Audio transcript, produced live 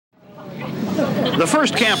The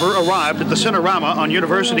first camper arrived at the Cinerama on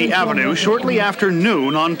University Avenue shortly after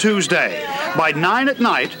noon on Tuesday. By 9 at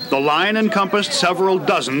night, the line encompassed several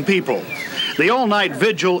dozen people. The all-night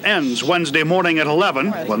vigil ends Wednesday morning at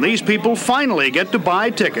 11 when these people finally get to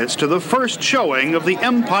buy tickets to the first showing of The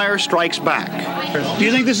Empire Strikes Back. Do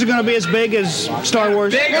you think this is going to be as big as Star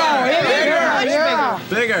Wars? Bigger!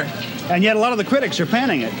 Bigger! And yet a lot of the critics are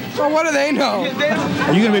panning it. Well, what do they know?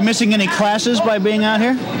 Are you going to be missing any classes by being out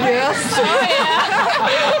here? Yes.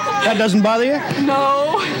 That doesn't bother you?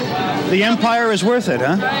 No. The Empire is worth it,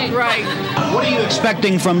 huh? Right. What are you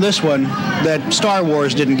expecting from this one that Star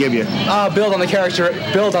Wars didn't give you? Build on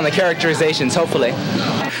the characterizations, hopefully.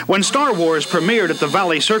 When Star Wars premiered at the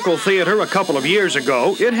Valley Circle Theater a couple of years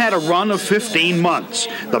ago, it had a run of 15 months.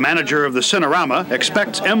 The manager of the Cinerama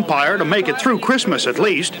expects Empire to make it through Christmas at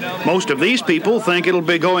least. Most of these people think it'll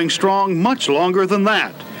be going strong much longer than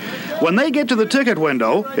that. When they get to the ticket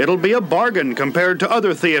window, it'll be a bargain compared to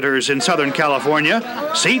other theaters in Southern California.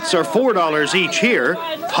 Seats are $4 each here.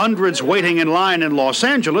 Hundreds waiting in line in Los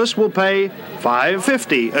Angeles will pay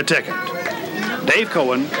 $5.50 a ticket. Dave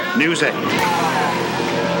Cohen, News 8.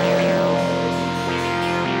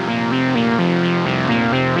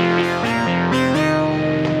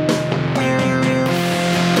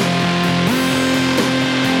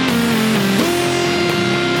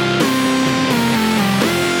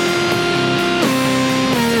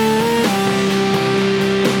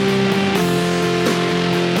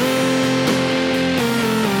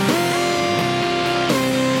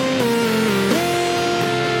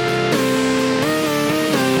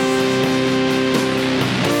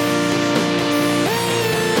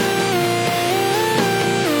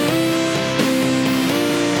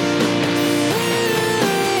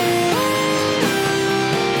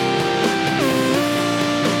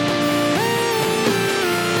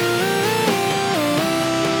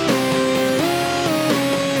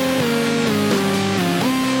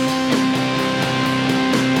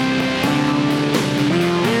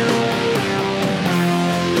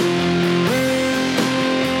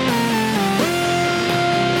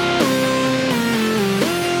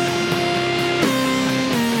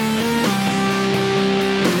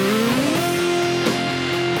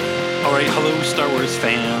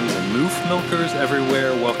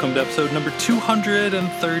 Episode number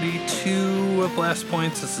 232 of Blast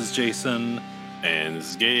Points. This is Jason. And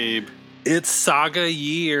this is Gabe. It's Saga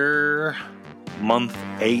Year, month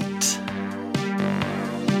 8.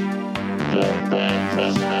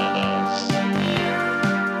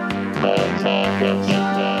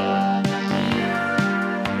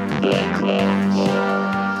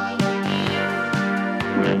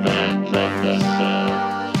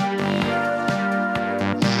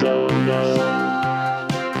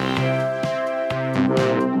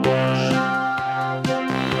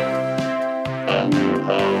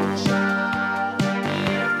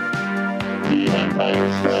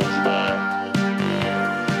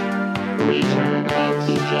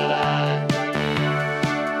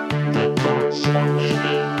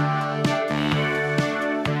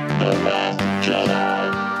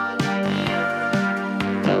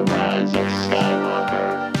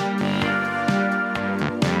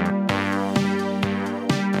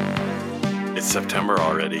 It's September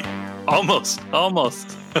already. Almost.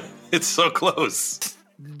 It's so close.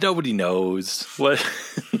 Nobody knows what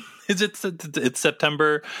is it. It's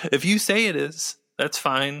September. If you say it is, that's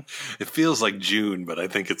fine. It feels like June, but I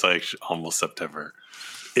think it's actually almost September.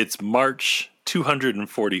 It's March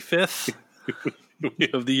 245th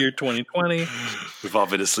of the year 2020. We've all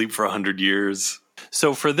been asleep for 100 years.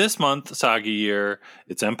 So for this month, Saga Year,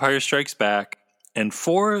 it's Empire Strikes Back. And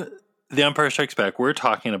for The Empire Strikes Back, we're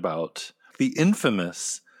talking about the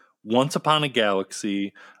infamous Once Upon a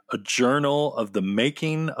Galaxy, a journal of the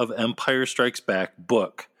making of Empire Strikes Back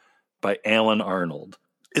book by Alan Arnold.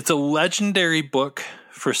 It's a legendary book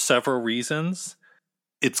for several reasons.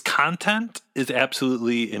 Its content is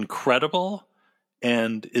absolutely incredible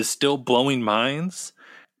and is still blowing minds,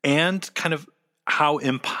 and kind of how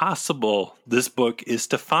impossible this book is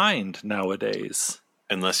to find nowadays.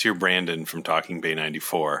 Unless you're Brandon from Talking Bay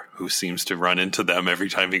 94, who seems to run into them every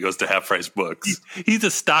time he goes to Half Price Books. He's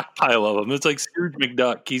a stockpile of them. It's like Scrooge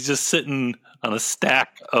McDuck. He's just sitting on a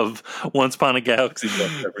stack of Once Upon a Galaxy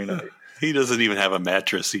books every night. He doesn't even have a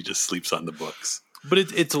mattress. He just sleeps on the books. But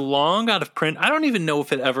it's long out of print. I don't even know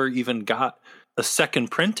if it ever even got a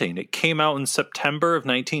second printing. It came out in September of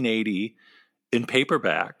 1980 in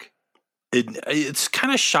paperback. It's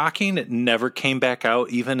kind of shocking it never came back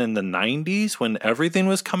out even in the 90s when everything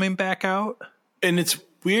was coming back out. And it's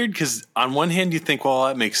weird because on one hand you think, well,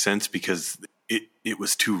 that makes sense because it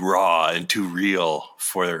was too raw and too real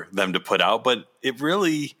for them to put out. But it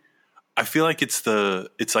really, I feel like it's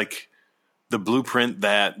like the blueprint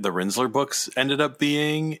that the Rinsler books ended up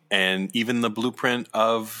being, and even the blueprint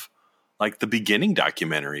of like the beginning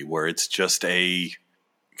documentary, where it's just a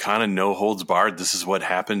kind of no holds barred. This is what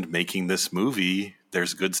happened making this movie.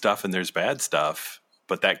 There's good stuff and there's bad stuff,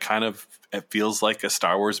 but that kind of, it feels like a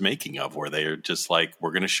Star Wars making of, where they're just like,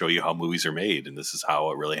 we're going to show you how movies are made, and this is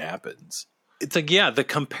how it really happens. It's like, yeah, the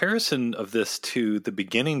comparison of this to the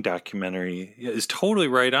beginning documentary is totally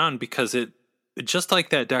right on, because it just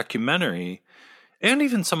like that documentary, and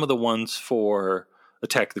even some of the ones for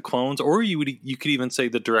Attack of the Clones, or you could even say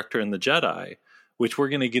The Director and the Jedi, which we're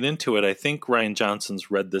going to get into it. I think Rian Johnson's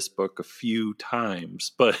read this book a few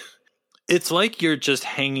times, but it's like you're just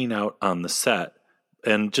hanging out on the set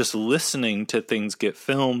and just listening to things get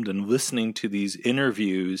filmed and listening to these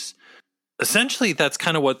interviews. Essentially, that's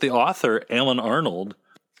kind of what the author, Alan Arnold,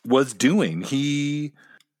 was doing. He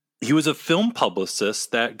was a film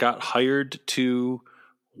publicist that got hired to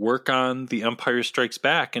work on The Empire Strikes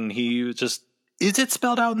Back, and he just, is it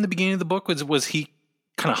spelled out in the beginning of the book? Was he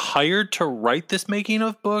kind of hired to write this making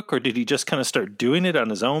of book, or did he just kind of start doing it on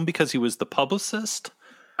his own because he was the publicist?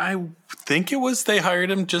 I think it was they hired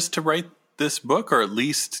him just to write this book, or at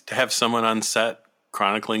least to have someone on set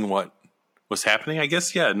chronicling what was happening. I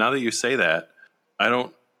guess, yeah, now that you say that, I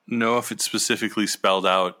don't know if it's specifically spelled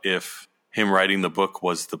out if him writing the book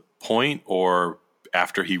was the point, or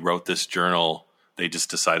after he wrote this journal, they just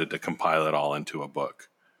decided to compile it all into a book.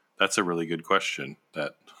 That's a really good question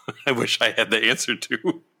that I wish I had the answer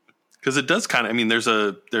to. Because it does kind of, I mean, there's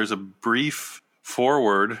a brief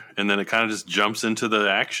forward, and then it kind of just jumps into the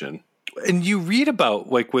action. And you read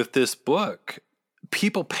about, like with this book,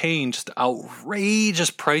 people paying just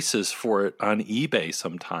outrageous prices for it on eBay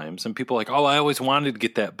sometimes. And people are like, oh, I always wanted to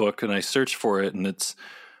get that book, and I searched for it, and it's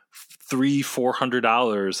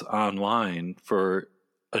 $300-400 online for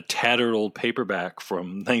a tattered old paperback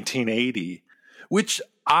from 1980, which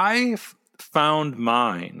I found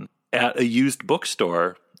mine at a used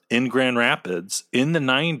bookstore in Grand Rapids in the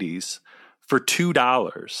 90s for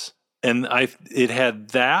 $2. And it had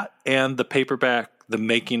that and the paperback, The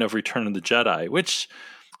Making of Return of the Jedi, which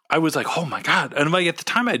I was like, oh my God. And like at the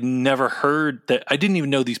time I'd never heard that. I didn't even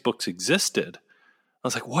know these books existed. I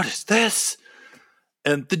was like, what is this?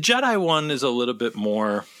 And the Jedi one is a little bit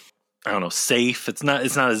more, I don't know, safe. It's not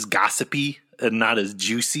as gossipy and not as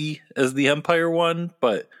juicy as the Empire one.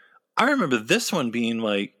 But I remember this one being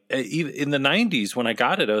like, even in the 90s when I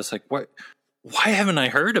got it, I was like, what? Why haven't I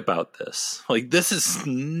heard about this? Like, this is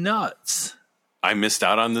nuts. I missed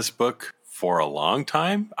out on this book for a long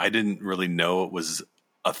time. I didn't really know it was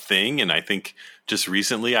a thing. And I think just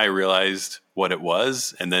recently I realized what it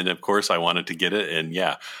was. And then, of course, I wanted to get it. And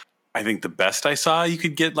yeah, I think the best I saw, you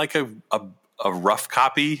could get like a rough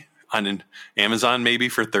copy on an Amazon maybe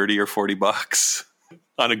for $30 or $40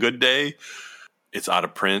 on a good day. It's out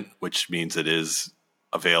of print, which means it is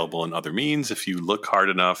available in other means if you look hard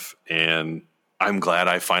enough. And I'm glad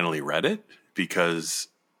I finally read it, because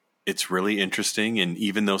it's really interesting. And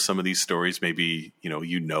even though some of these stories, maybe,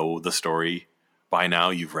 you know the story by now,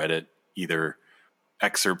 you've read it, either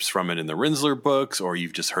excerpts from it in the Rinsler books, or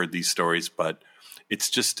you've just heard these stories, but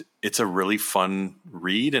it's a really fun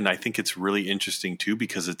read. And I think it's really interesting too,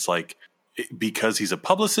 because it's like, because he's a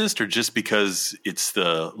publicist, or just because it's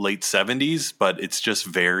the late 70s, but it's just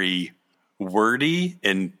very wordy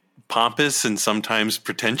and pompous and sometimes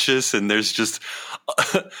pretentious. And there's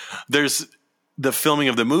the filming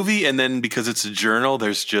of the movie. And then because it's a journal,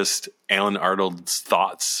 there's just Alan Arnold's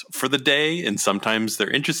thoughts for the day. And sometimes they're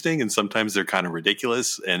interesting and sometimes they're kind of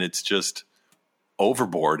ridiculous. And it's just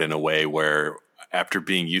overboard in a way where, after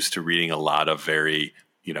being used to reading a lot of very,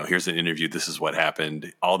 here's an interview, this is what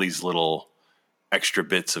happened, all these little extra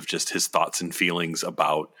bits of just his thoughts and feelings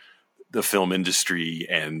about the film industry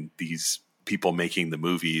and these people making the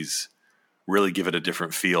movies, really give it a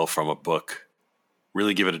different feel from a book,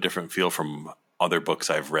 really give it a different feel from other books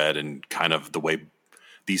I've read, and kind of the way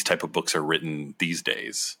these type of books are written these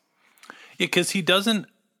days. Yeah, because he doesn't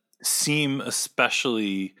seem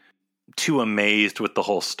especially too amazed with the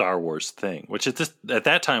whole Star Wars thing, which at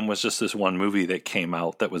that time was just this one movie that came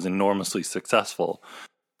out that was enormously successful.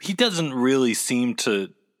 He doesn't really seem to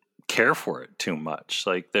care for it too much.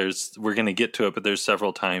 Like we're going to get to it, but there's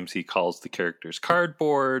several times he calls the characters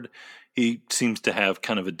cardboard. He seems to have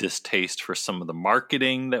kind of a distaste for some of the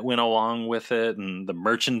marketing that went along with it and the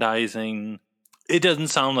merchandising. It doesn't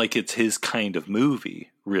sound like it's his kind of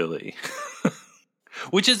movie, really.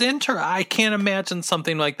 Which is I can't imagine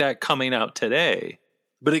something like that coming out today.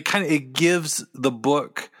 But it gives the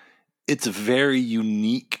book its very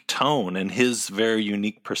unique tone and his very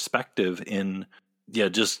unique perspective in,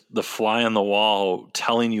 just the fly on the wall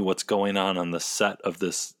telling you what's going on the set of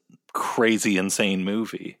this crazy, insane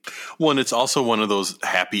movie. Well, and it's also one of those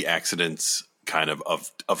happy accidents kind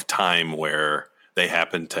of time where they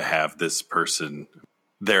happen to have this person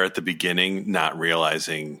there at the beginning, not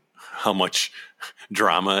realizing how much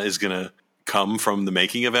drama is going to come from the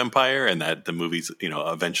making of Empire, and that the movie's,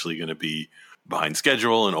 eventually going to be behind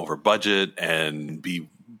schedule and over budget and be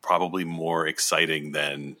probably more exciting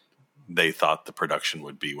than they thought the production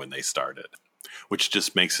would be when they started, which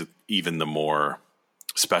just makes it even the more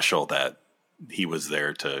special that he was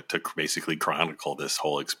there to basically chronicle this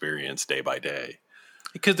whole experience day by day.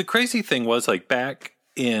 Because the crazy thing was, like, back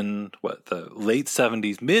in the late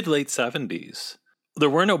 70s, mid-late 70s, there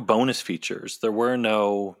were no bonus features. There were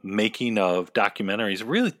no making of documentaries,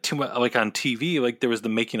 really too much like on TV. Like, there was the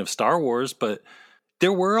making of Star Wars, but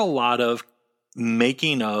there were a lot of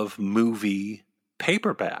making of movie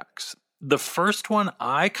paperbacks. The first one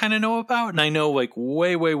I kind of know about, and I know like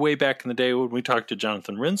way, way, way back in the day when we talked to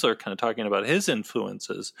Jonathan Rinzler, kind of talking about his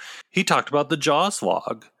influences, he talked about the Jaws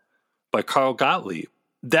log by Carl Gottlieb.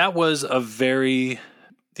 That was a very,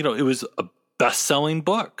 it was a best-selling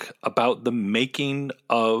book about the making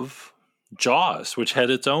of Jaws, which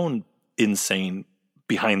had its own insane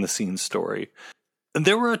behind-the-scenes story. And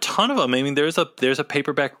there were a ton of them. I mean, there's a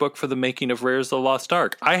paperback book for the making of Raiders of the Lost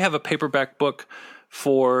Ark. I have a paperback book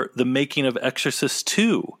for the making of Exorcist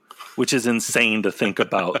 2, which is insane to think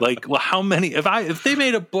about. Like, well, how many, if they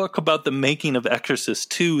made a book about the making of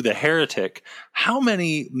Exorcist 2, The Heretic, how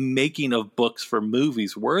many making of books for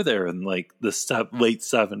movies were there in like the late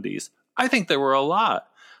 70s? I think there were a lot.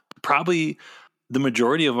 Probably the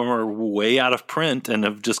majority of them are way out of print and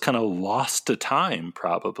have just kind of lost to time,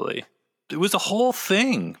 probably. It was a whole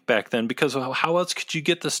thing back then, because how else could you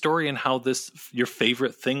get the story and how your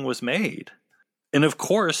favorite thing was made? And of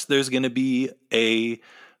course, there's going to be a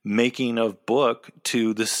making of book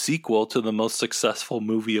to the sequel to the most successful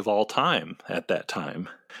movie of all time at that time.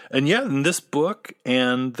 And in this book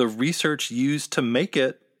and the research used to make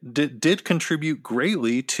it did contribute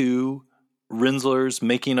greatly to Rinzler's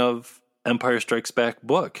making of Empire Strikes Back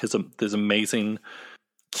book, his amazing,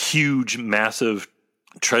 huge, massive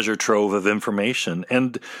treasure trove of information.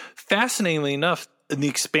 And fascinatingly enough, in the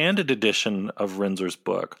expanded edition of Rinzler's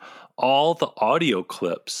book, all the audio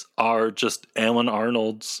clips are just Alan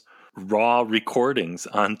Arnold's raw recordings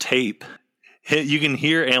on tape. You can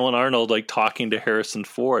hear Alan Arnold like talking to Harrison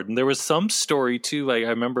Ford. And there was some story too, like I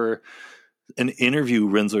remember an interview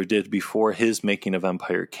Rinzler did before his making of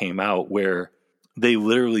Empire came out, where they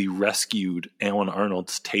literally rescued Alan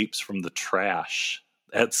Arnold's tapes from the trash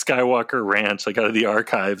at Skywalker Ranch, like out of the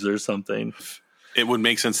archives or something. It would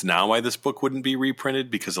make sense now why this book wouldn't be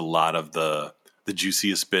reprinted, because a lot of the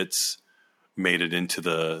juiciest bits made it into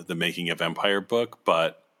the making of Empire book.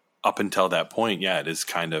 But up until that point, it is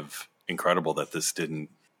kind of incredible that this didn't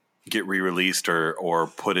get re-released or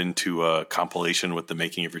put into a compilation with the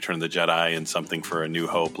making of Return of the Jedi and something for A New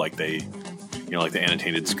Hope, like they, like the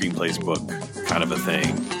annotated screenplays book kind of a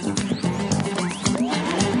thing.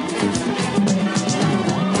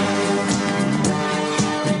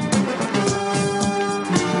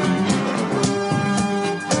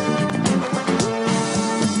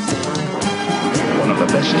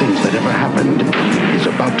 Best things that ever happened is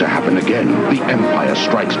about to happen again. The Empire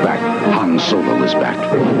Strikes Back. Han Solo is back.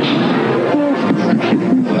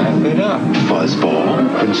 Laugh it up.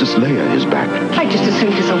 Fuzzball. Princess Leia is back. I just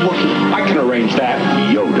assumed he's a Wookiee. I can arrange that.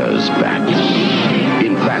 Yoda's back.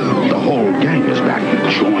 In fact, the whole gang is back.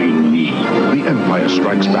 Join me. The Empire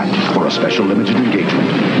Strikes Back for a special limited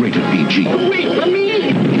engagement. Rated PG. Wait for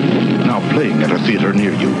me! Now playing at a theater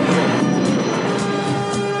near you.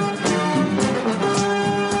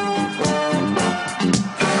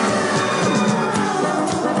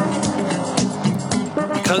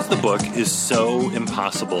 Because the book is so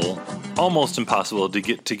almost impossible to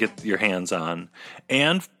get your hands on,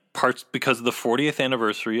 and parts because of the 40th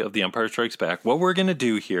anniversary of The Empire Strikes Back, what we're going to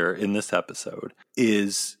do here in this episode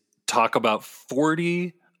is talk about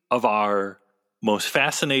 40 of our most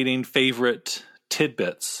fascinating favorite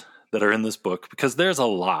tidbits that are in this book, because there's a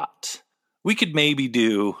lot. We could maybe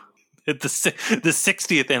do at the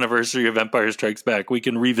 60th anniversary of Empire Strikes Back, we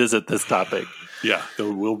can revisit this topic. Yeah,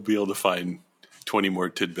 we'll be able to find 20 more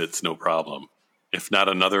tidbits, no problem. If not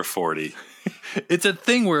another 40. It's a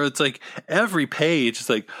thing where it's like every page is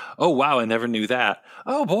like, oh, wow, I never knew that.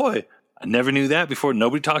 Oh, boy, I never knew that before.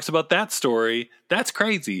 Nobody talks about that story. That's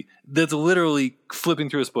crazy. That's literally flipping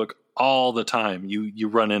through this book all the time. You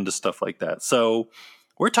run into stuff like that. So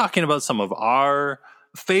we're talking about some of our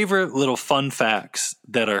favorite little fun facts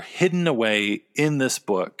that are hidden away in this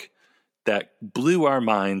book that blew our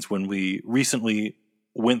minds when we recently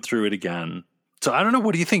went through it again. So I don't know.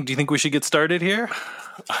 What do you think? Do you think we should get started here?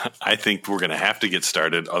 I think we're going to have to get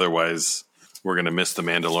started. Otherwise, we're going to miss The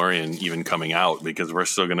Mandalorian even coming out, because we're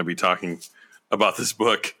still going to be talking about this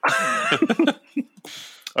book.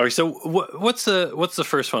 All right. So what's the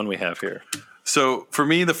first one we have here? So for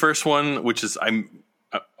me, the first one, which is I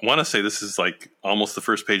want to say this is like almost the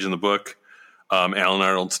first page in the book. Alan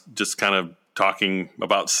Arnold's just kind of talking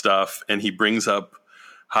about stuff, and he brings up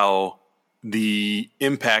how the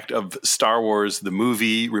impact of Star Wars, the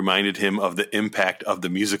movie, reminded him of the impact of the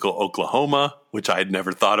musical Oklahoma, which I had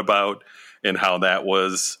never thought about, and how that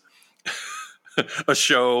was a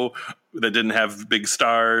show that didn't have big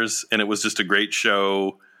stars, and it was just a great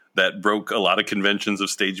show that broke a lot of conventions of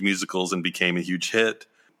stage musicals and became a huge hit,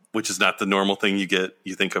 which is not the normal thing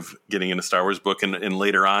you think of getting in a Star Wars book. And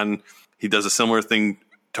later on, he does a similar thing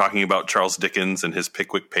talking about Charles Dickens and his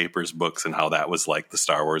Pickwick Papers books and how that was like the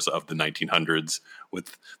Star Wars of the 1900s,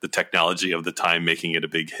 with the technology of the time making it a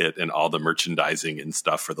big hit and all the merchandising and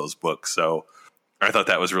stuff for those books. So I thought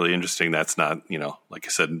that was really interesting. That's not, like I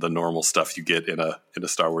said, the normal stuff you get in a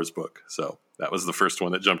Star Wars book. So that was the first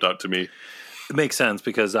one that jumped out to me. It makes sense,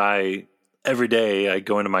 because every day I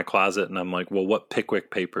go into my closet and I'm like, well, what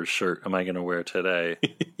Pickwick Papers shirt am I going to wear today?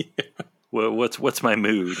 Yeah. Well, what's my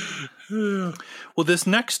mood? Well, this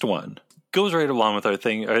next one goes right along with our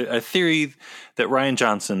thing, a theory that Rian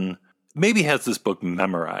Johnson maybe has this book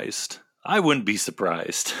memorized. I wouldn't be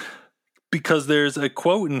surprised, because there's a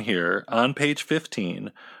quote in here on page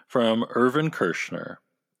 15 from Irvin Kershner,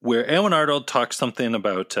 where Alan Arnold talks something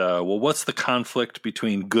about, what's the conflict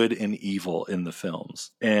between good and evil in the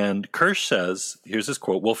films? And Kirsch says, here's his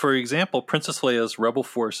quote, well, for example, Princess Leia's rebel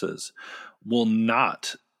forces will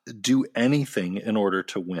not do anything in order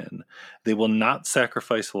to win. They will not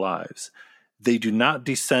sacrifice lives. They do not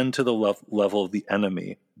descend to the level of the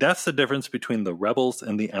enemy. That's the difference between the rebels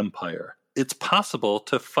and the Empire. It's possible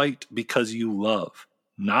to fight because you love,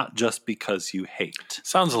 not just because you hate.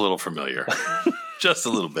 Sounds a little familiar. Just a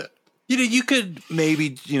little bit. You could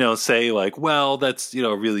maybe, say like, well, that's,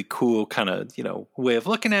 a really cool kind of, way of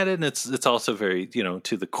looking at it. And it's also very,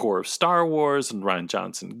 to the core of Star Wars, and Rian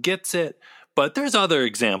Johnson gets it. But there's other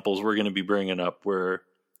examples we're going to be bringing up where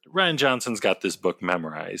Rian Johnson's got this book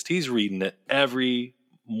memorized. He's reading it every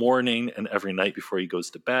morning and every night before he goes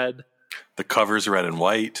to bed. The cover's red and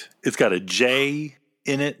white. It's got a J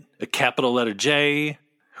in it, a capital letter J.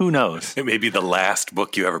 Who knows? It may be the last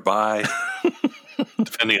book you ever buy,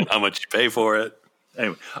 depending on how much you pay for it.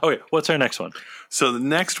 Anyway, okay, what's our next one? So the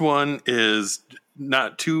next one is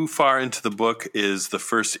not too far into the book, is the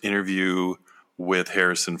first interview with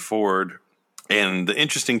Harrison Ford. And the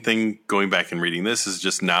interesting thing going back and reading this is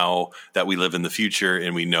just now that we live in the future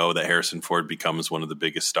and we know that Harrison Ford becomes one of the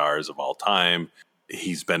biggest stars of all time.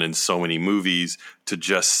 He's been in so many movies, to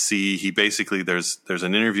just see, there's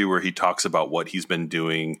an interview where he talks about what he's been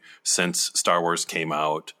doing since Star Wars came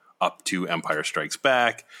out up to Empire Strikes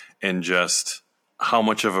Back, and just how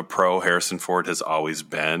much of a pro Harrison Ford has always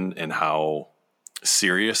been, and how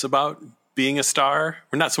serious about being a star,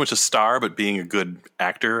 or not so much a star, but being a good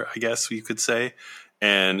actor, I guess you could say.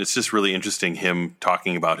 And it's just really interesting, him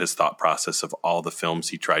talking about his thought process of all the films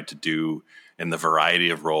he tried to do and the variety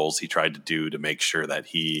of roles he tried to do to make sure that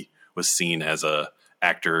he was seen as a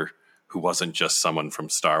actor who wasn't just someone from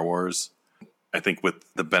Star Wars. I think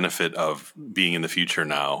with the benefit of being in the future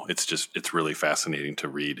now, it's really fascinating to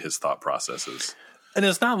read his thought processes. And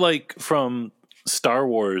it's not like from Star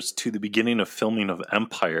Wars to the beginning of filming of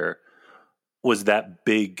Empire was that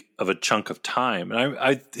big of a chunk of time.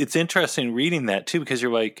 And it's interesting reading that too, because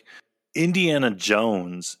you're like, Indiana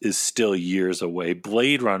Jones is still years away.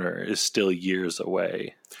 Blade Runner is still years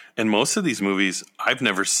away. And most of these movies, I've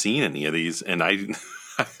never seen any of these. And I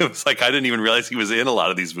was like, I didn't even realize he was in a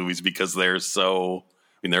lot of these movies, because they're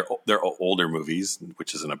they're older movies,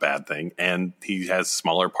 which isn't a bad thing. And he has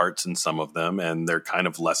smaller parts in some of them, and they're kind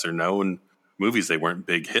of lesser known movies. They weren't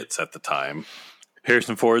big hits at the time.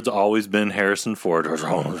 Harrison Ford's always been Harrison Ford.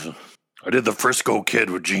 I did The Frisco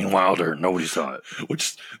Kid with Gene Wilder. Nobody saw it.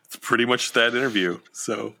 Which is pretty much that interview.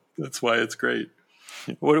 So that's why it's great.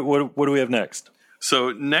 What do we have next?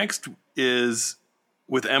 So next is,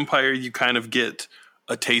 with Empire, you kind of get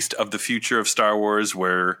a taste of the future of Star Wars,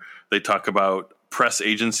 where they talk about press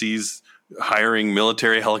agencies hiring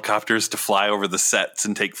military helicopters to fly over the sets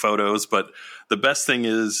and take photos. But the best thing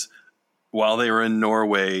is, while they were in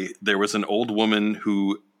Norway, there was an old woman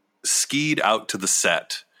who skied out to the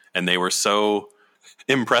set, and they were so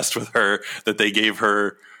impressed with her that they gave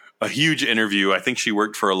her a huge interview. I think she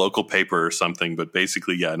worked for a local paper or something, but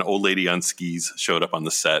basically, yeah, an old lady on skis showed up on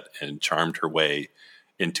the set and charmed her way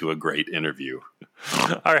into a great interview.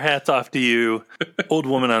 Our hats off to you, old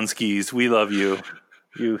woman on skis. We love you.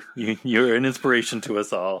 You're an inspiration to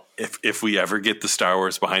us all. If we ever get the Star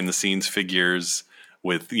Wars behind the scenes figures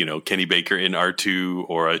with, you know, Kenny Baker in R2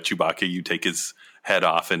 or a Chewbacca, you take his head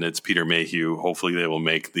off and it's Peter Mayhew. Hopefully they will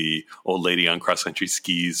make the old lady on cross-country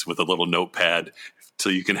skis with a little notepad so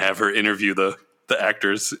you can have her interview the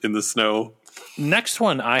actors in the snow. Next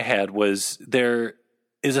one I had was there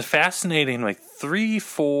is a fascinating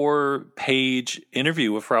 3-4 page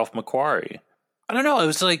interview with Ralph McQuarrie. I don't know. I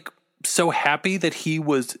was so happy that he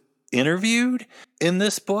was interviewed in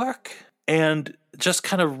this book, and just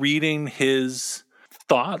kind of reading his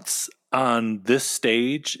thoughts on this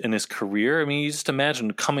stage in his career. I mean, you just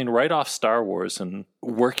imagine coming right off Star Wars and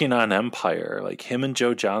working on Empire, him and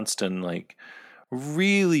Joe Johnston,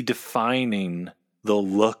 really defining the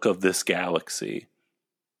look of this galaxy,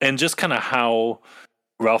 and just kind of how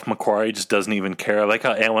Ralph McQuarrie just doesn't even care. Like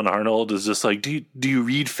how Alan Arnold is just do you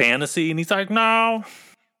read fantasy? And he's like, no, I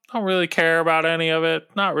don't really care about any of it.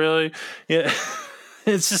 Not really. Yeah.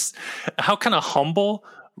 It's just how kind of humble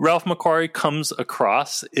Ralph McQuarrie comes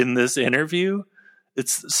across in this interview.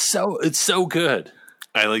 It's so good.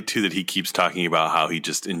 I like too that he keeps talking about how he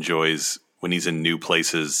just enjoys when he's in new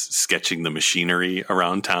places, sketching the machinery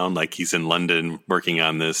around town. Like he's in London working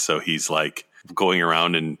on this. So he's going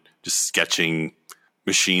around and just sketching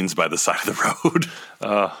machines by the side of the road.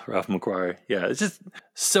 Ralph McQuarrie. Yeah, it's just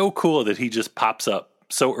so cool that he just pops up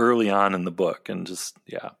so early on in the book, and just,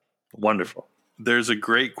 yeah, wonderful. There's a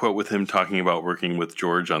great quote with him talking about working with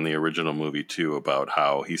George on the original movie too, about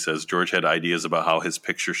how he says George had ideas about how his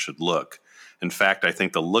picture should look. In fact, I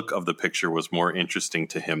think the look of the picture was more interesting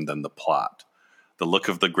to him than the plot. The look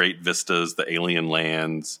of the great vistas, the alien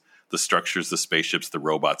lands, the structures, the spaceships, the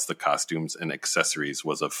robots, the costumes, and accessories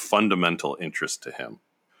was of fundamental interest to him.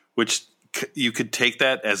 Which you could take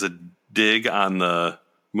that as a dig on the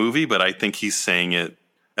movie, but I think he's saying it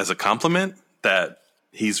as a compliment, that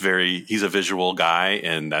he's a visual guy,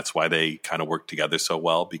 and that's why they kind of work together so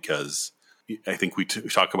well, because I think we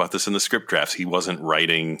talk about this in the script drafts. He wasn't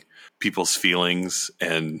writing people's feelings,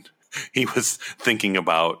 and he was thinking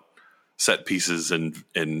about set pieces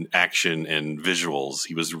and action and visuals.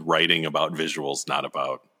 He was writing about visuals, not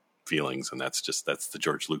about feelings, and that's the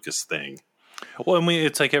George Lucas thing. Well, and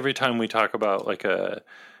it's every time we talk about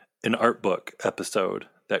an art book episode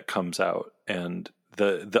that comes out, and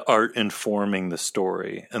the art informing the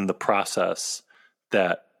story, and the process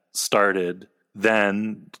that started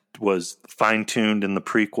then was fine-tuned in the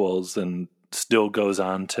prequels and still goes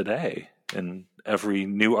on today in every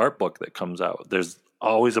new art book that comes out. There's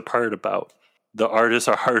always a part about the artists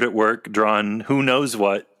are hard at work drawing who knows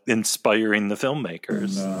what, inspiring the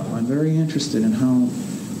filmmakers. And, I'm very interested in how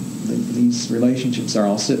these relationships are.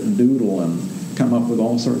 I'll sit and doodle and come up with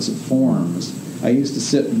all sorts of forms. I used to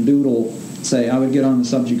sit and doodle, say, I would get on the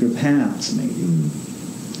subject of hats maybe,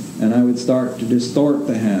 and I would start to distort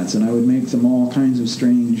the hats, and I would make them all kinds of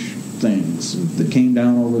strange things that came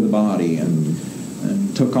down over the body and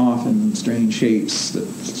took off in strange shapes that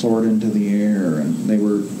soared into the air, and they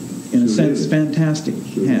were, in a sense, fantastic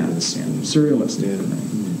hats, surrealistic.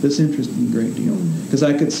 This interested me a great deal, because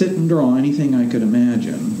I could sit and draw anything I could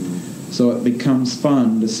imagine, so it becomes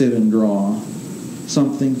fun to sit and draw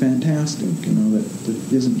something fantastic,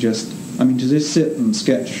 that isn't just, to just sit and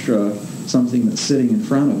sketch something that's sitting in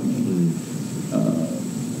front of me.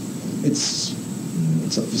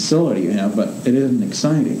 It's a facility you have, but it isn't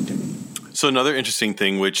exciting to me. So another interesting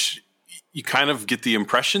thing, which you kind of get the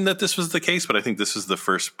impression that this was the case, but I think this is the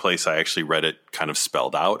first place I actually read it kind of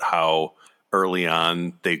spelled out, how early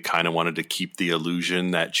on they kind of wanted to keep the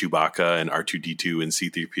illusion that Chewbacca and R2-D2 and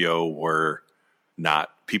C-3PO were not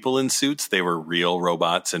people in suits. They were real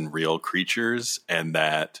robots and real creatures, and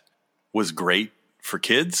that was great for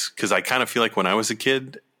kids, because I kind of feel like when I was a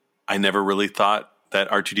kid, I never really thought that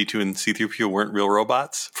R2-D2 and C-3PO weren't real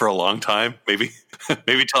robots for a long time. Maybe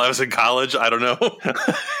till I was in college. I don't know.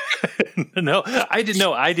 No, I did.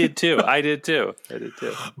 No, I did too. I did too.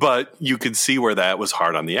 But you could see where that was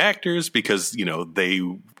hard on the actors, because,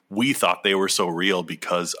 we thought they were so real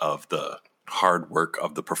because of the hard work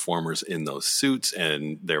of the performers in those suits.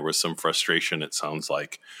 And there was some frustration, it sounds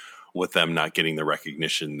like, with them not getting the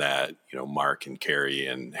recognition that, Mark and Carrie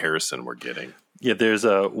and Harrison were getting. Yeah, there's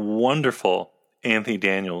a wonderful Anthony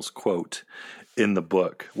Daniels quote in the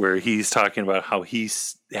book where he's talking about how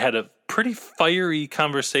he's had a pretty fiery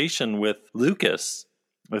conversation with Lucas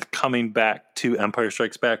with coming back to Empire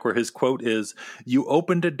Strikes Back, where his quote is, "You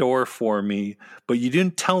opened a door for me, but you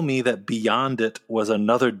didn't tell me that beyond it was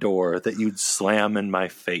another door that you'd slam in my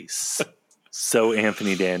face." So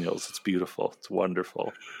Anthony Daniels. It's beautiful. It's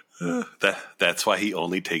wonderful. That's why he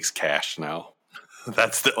only takes cash now.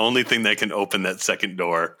 That's the only thing that can open that second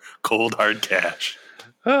door. Cold, hard cash.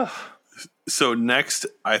 So next,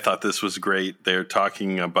 I thought this was great. They're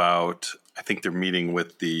talking about, I think they're meeting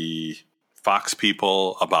with the Fox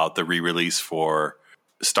people about the re-release for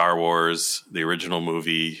Star Wars, the original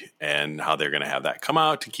movie, and how they're going to have that come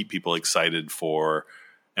out to keep people excited for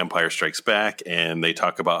Empire Strikes Back. And they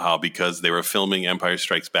talk about how because they were filming Empire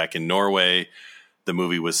Strikes Back in Norway, the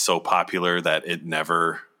movie was so popular that it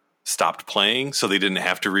never stopped playing. So they didn't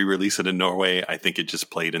have to re-release it in Norway. I think it just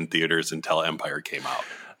played in theaters until Empire came out.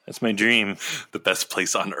 That's my dream. The best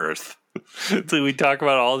place on earth. So we talk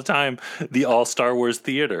about it all the time, the All Star Wars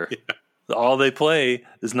Theater. Yeah. All they play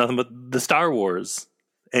is nothing but the Star Wars.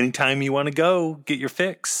 Anytime you want to go, get your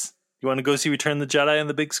fix. You want to go see Return of the Jedi on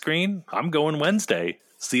the big screen? I'm going Wednesday.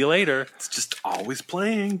 See you later. It's just always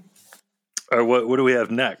playing. Or what do we have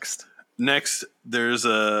next? Next, there's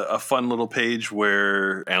a fun little page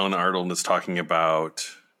where Alan Arnold is talking about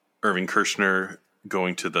Irving Kershner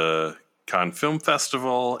going to the Cannes Film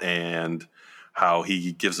Festival and how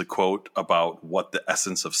he gives a quote about what the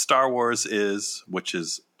essence of Star Wars is, which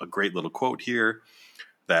is a great little quote here,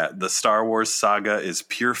 that the Star Wars saga is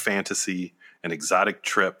pure fantasy, an exotic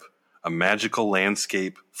trip, a magical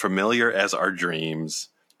landscape, familiar as our dreams.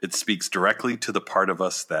 It speaks directly to the part of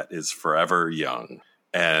us that is forever young.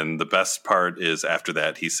 And the best part is after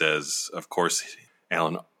that, he says, of course,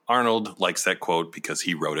 Alan Arnold likes that quote because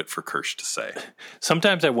he wrote it for Kirsch to say.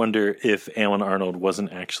 Sometimes I wonder if Alan Arnold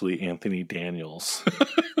wasn't actually Anthony Daniels.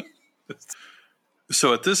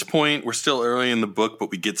 So at this point, we're still early in the book,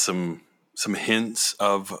 but we get some hints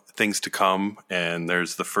of things to come. And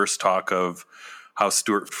there's the first talk of how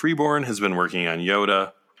Stuart Freeborn has been working on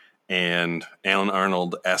Yoda. And Alan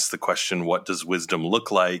Arnold asks the question, what does wisdom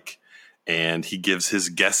look like? And he gives his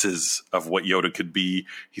guesses of what Yoda could be.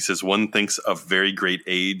 He says one thinks of very great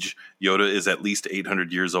age. Yoda is at least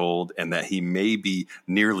 800 years old, and that he may be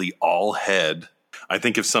nearly all head. I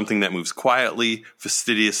think of something that moves quietly,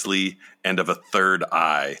 fastidiously, and of a third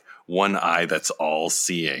eye. One eye that's all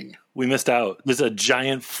seeing. We missed out. There's a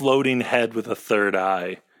giant floating head with a third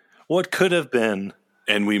eye. What could have been?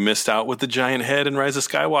 And we missed out with the giant head in Rise of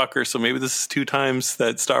Skywalker, so maybe this is 2 times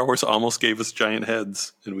that Star Wars almost gave us giant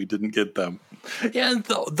heads, and we didn't get them. Yeah,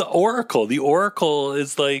 the Oracle. The Oracle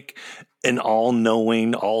is like an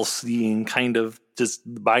all-knowing, all-seeing kind of just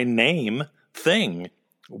by name thing.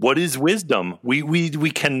 What is wisdom?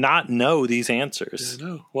 We cannot know these answers. Yeah,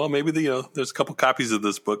 no. Well, maybe there's a couple copies of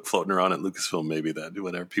this book floating around at Lucasfilm. Maybe that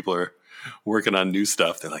whenever people are working on new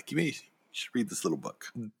stuff, they're like, you should read this little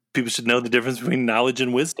book. People should know the difference between knowledge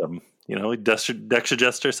and wisdom. Dexter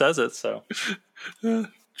Jester says it. So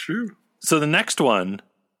true. So the next one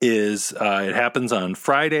is it happens on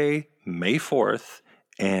Friday, May 4th,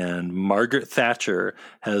 and Margaret Thatcher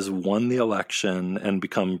has won the election and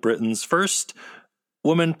become Britain's first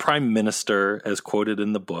woman prime minister, as quoted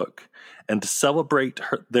in the book. And to celebrate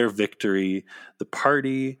their victory, the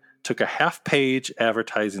party took a half-page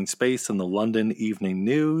advertising space in the London Evening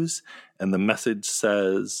News, and the message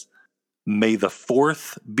says, "May the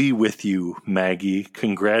 4th be with you, Maggie.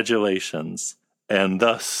 Congratulations." And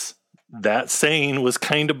thus, that saying was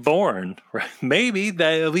kind of born. Right? Maybe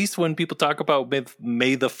that at least when people talk about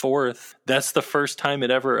May the 4th, that's the first time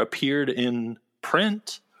it ever appeared in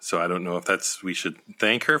print. So I don't know if we should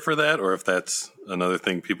thank her for that, or if that's another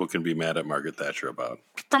thing people can be mad at Margaret Thatcher about.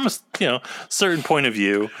 From a certain point of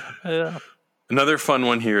view. Another fun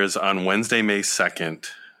one here is on Wednesday, May 2nd,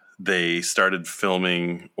 they started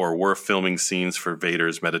filming or were filming scenes for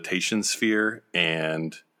Vader's meditation sphere.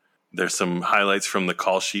 And there's some highlights from the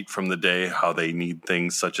call sheet from the day, how they need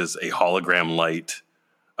things such as a hologram light,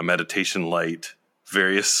 a meditation light,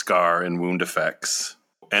 various scar and wound effects.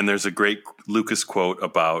 And there's a great Lucas quote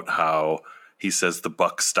about how he says the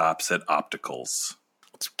buck stops at opticals.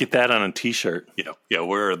 Let's get that on a T-shirt. Yeah,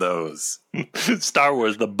 where are those? Star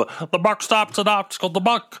Wars, the buck stops at opticals. The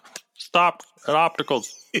buck stops at opticals.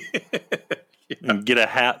 And get a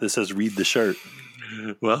hat that says "Read the shirt."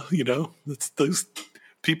 Well, it's those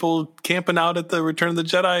people camping out at the Return of the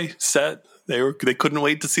Jedi set. They couldn't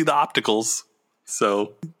wait to see the opticals,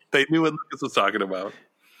 so they knew what Lucas was talking about.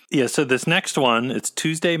 Yeah, so this next one, it's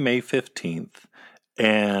Tuesday, May 15th,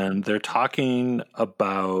 and they're talking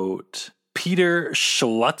about Peter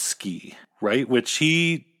Schlutsky, right?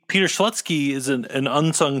 Peter Schlutsky is an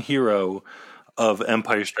unsung hero of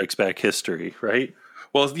Empire Strikes Back history, right?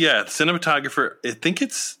 Well, yeah, cinematographer, I think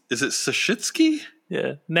is it Sashitsky?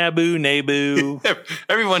 Yeah. Naboo.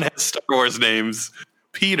 Everyone has Star Wars names.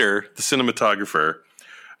 Peter, the cinematographer,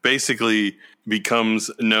 basically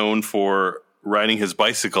becomes known for riding his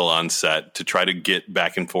bicycle on set to try to get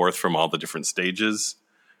back and forth from all the different stages.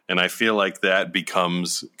 And I feel like that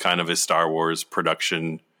becomes kind of a Star Wars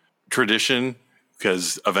production tradition,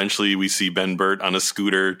 because eventually we see Ben Burtt on a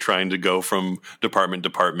scooter trying to go from department to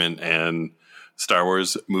department, and Star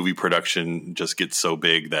Wars movie production just gets so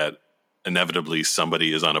big that inevitably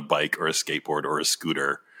somebody is on a bike or a skateboard or a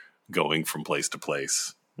scooter going from place to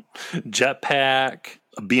place. Jetpack,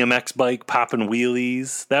 a BMX bike popping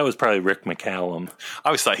wheelies. That was probably Rick McCallum. I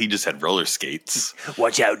always thought he just had roller skates.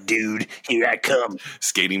 Watch out, dude. Here I come.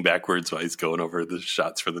 Skating backwards while he's going over the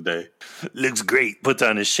shots for the day. Looks great. Puts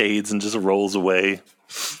on his shades and just rolls away.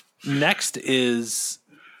 Next is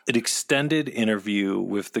an extended interview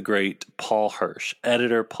with the great Paul Hirsch,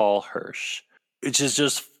 editor Paul Hirsch, which is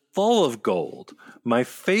just full of gold. My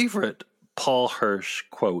favorite Paul Hirsch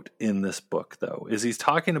quote in this book, though, is he's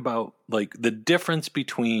talking about like the difference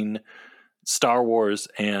between Star Wars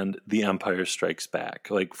and The Empire Strikes Back,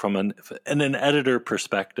 like from an editor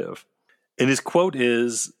perspective. And his quote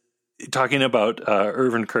is talking about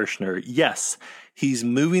Irvin Kershner. Yes, he's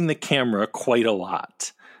moving the camera quite a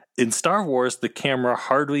lot. In Star Wars, the camera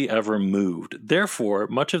hardly ever moved. Therefore,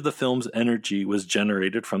 much of the film's energy was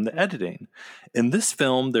generated from the editing. In this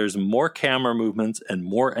film, there's more camera movements and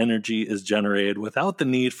more energy is generated without the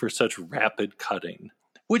need for such rapid cutting.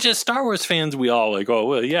 Which, as Star Wars fans, we all like, oh,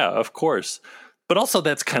 well, yeah, of course. But also,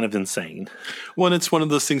 that's kind of insane. Well, and it's one of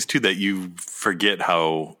those things, too, that you forget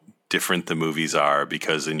how different the movies are,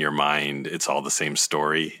 because in your mind, it's all the same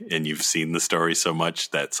story. And you've seen the story so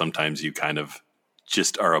much that sometimes you kind of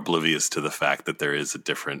just are oblivious to the fact that there is a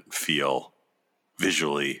different feel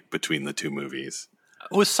visually between the two movies.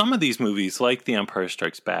 With some of these movies, like The Empire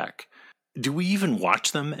Strikes Back, do we even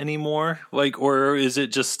watch them anymore? Like, or is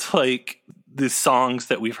it just like the songs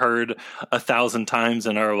that we've heard 1,000 times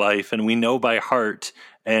in our life and we know by heart,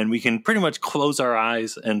 and we can pretty much close our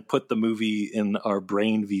eyes and put the movie in our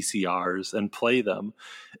brain VCRs and play them?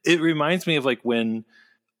 It reminds me of like when,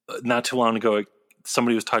 not too long ago,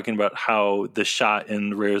 somebody was talking about how the shot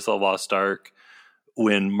in Raiders of the Lost Ark,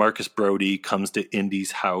 when Marcus Brody comes to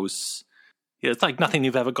Indy's house, it's like nothing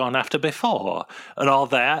you've ever gone after before, and all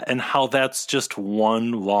that, and how that's just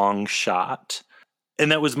one long shot.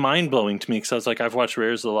 And that was mind-blowing to me, because I was like, I've watched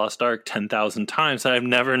Raiders of the Lost Ark 10,000 times, and I've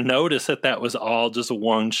never noticed that was all just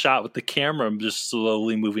one shot with the camera just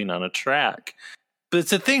slowly moving on a track. But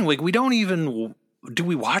it's a thing, like, we don't even... Do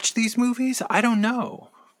we watch these movies? I don't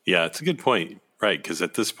know. Yeah, it's a good point. Right, because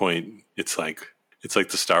at this point, it's like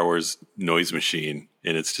the Star Wars noise machine,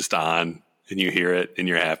 and it's just on, and you hear it, and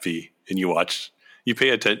you're happy, and you watch, you pay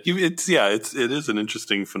attention. It is an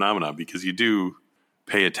interesting phenomenon, because you do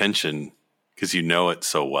pay attention because you know it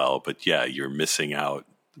so well, but yeah, you're missing out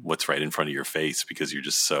what's right in front of your face because you're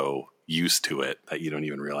just so used to it that you don't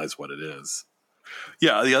even realize what it is.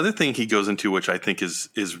 Yeah, the other thing he goes into, which I think is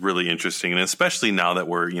really interesting, and especially now that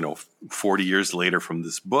we're 40 years later from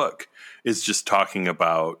this book, is just talking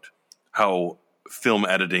about how film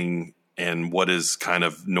editing and what is kind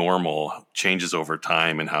of normal changes over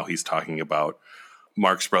time, and how he's talking about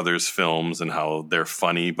Marx Brothers films and how they're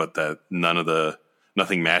funny, but that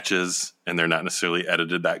nothing matches, and they're not necessarily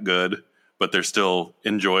edited that good, but they're still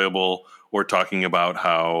enjoyable. Or talking about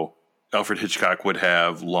how Alfred Hitchcock would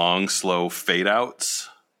have long, slow fade outs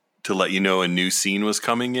to let you know a new scene was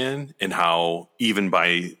coming in, and how even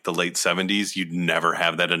by the late 70s, you'd never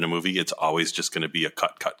have that in a movie. It's always just going to be a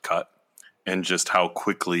cut. And just how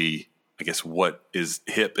quickly, I guess, what is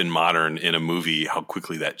hip and modern in a movie, how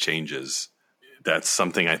quickly that changes. That's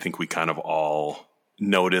something I think we kind of all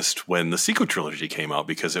noticed when the sequel trilogy came out,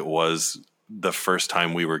 because it was the first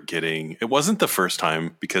time we were getting, it wasn't the first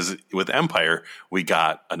time, because with Empire, we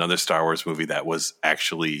got another Star Wars movie that was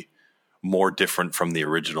actually more different from the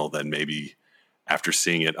original than maybe after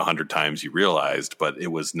seeing it 100 times you realized, but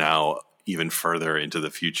it was now even further into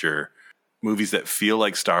the future. Movies that feel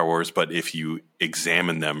like Star Wars, but if you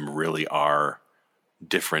examine them, really are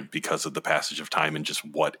different because of the passage of time and just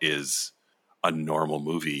what is a normal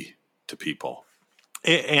movie to people.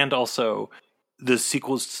 And also, the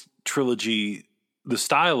sequels trilogy, the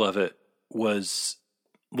style of it was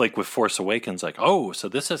like with Force Awakens, like, oh, so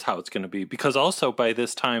this is how it's going to be. Because also by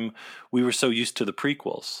this time, we were so used to the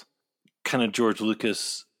prequels, kind of George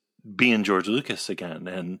Lucas being George Lucas again,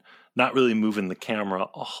 and not really moving the camera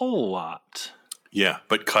a whole lot. Yeah,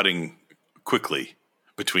 but cutting quickly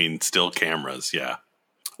between still cameras, yeah.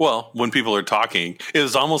 Well, when people are talking, it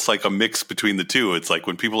was almost like a mix between the two. It's like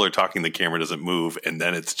when people are talking, the camera doesn't move, and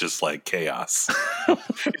then it's just like chaos.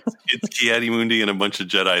 it's Ki-Adi-Mundi and a bunch of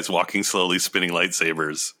Jedis walking slowly, spinning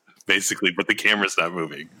lightsabers, basically, but the camera's not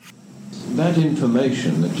moving. That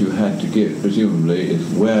information that you had to give, presumably, is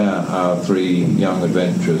where our three young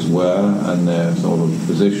adventurers were and their sort of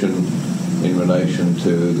position in relation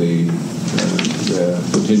to their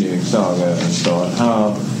continuing saga and so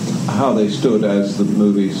on, how they stood as the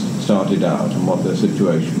movies started out and what their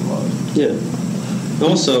situation was. Yeah.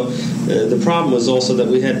 Also, the problem was also that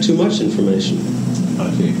we had too much information.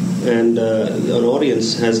 I see. And an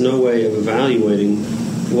audience has no way of evaluating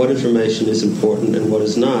what information is important and what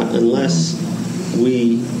is not unless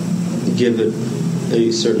we give it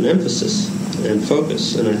a certain emphasis and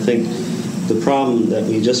focus. And I think the problem that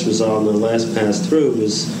we just resolved in the last pass through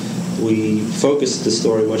was we focused the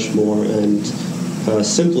story much more and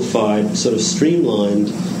simplified, sort of streamlined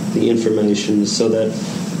the information so that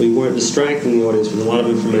we weren't distracting the audience with a lot of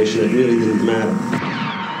information that really didn't matter.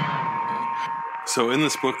 So in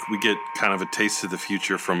this book, we get kind of a taste of the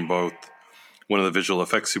future from both one of the visual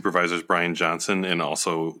effects supervisors, Brian Johnson, and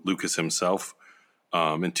also Lucas himself,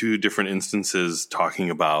 in two different instances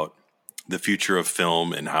talking about the future of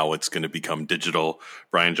film and how it's going to become digital.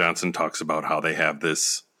 Brian Johnson talks about how they have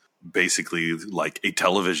this basically like a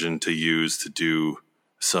television to use to do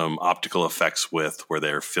some optical effects with, where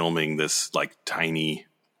they're filming this like tiny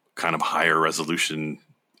kind of higher resolution,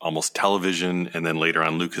 almost television. And then later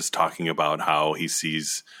on, Lucas talking about how he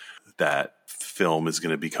sees that film is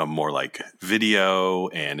going to become more like video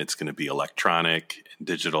and it's going to be electronic and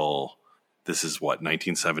digital. This is what,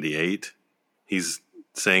 1978? He's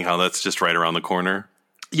saying how that's just right around the corner.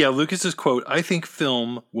 Yeah, Lucas's quote, "I think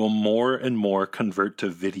film will more and more convert to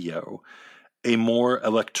video, a more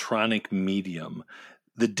electronic medium.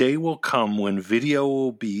 The day will come when video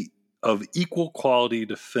will be of equal quality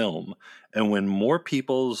to film, and when more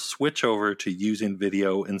people switch over to using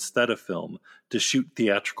video instead of film to shoot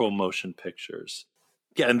theatrical motion pictures."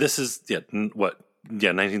 Yeah, and this is,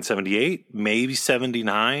 1978, maybe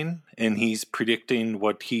 79, and he's predicting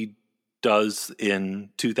what he does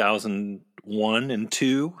in 2001 and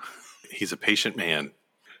 2. He's a patient man,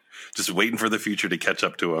 just waiting for the future to catch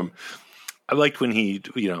up to him. I liked when he,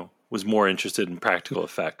 was more interested in practical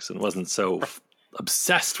effects and wasn't so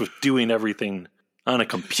obsessed with doing everything on a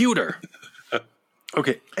computer.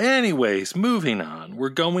 Okay, anyways, moving on. We're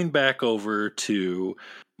going back over to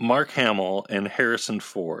Mark Hamill and Harrison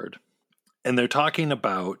Ford. And they're talking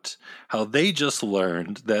about how they just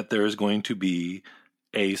learned that there is going to be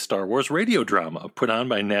a Star Wars radio drama put on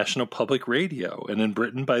by National Public Radio and in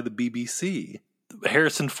Britain by the BBC.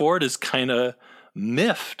 Harrison Ford is kind of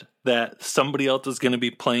miffed that somebody else is going to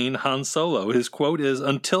be playing Han Solo. His quote is,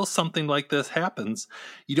 "Until something like this happens,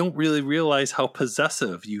 you don't really realize how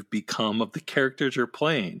possessive you've become of the characters you're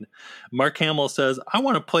playing." Mark Hamill says, "I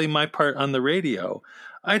want to play my part on the radio.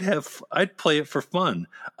 I'd play it for fun.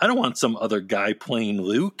 I don't want some other guy playing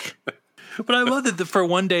Luke." But I love that for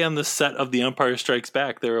one day on the set of The Empire Strikes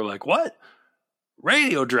Back, they were like, "What?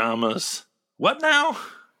 Radio dramas? What now?"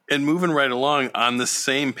 And moving right along on the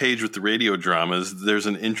same page with the radio dramas, there's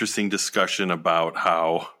an interesting discussion about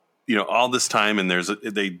how, all this time, and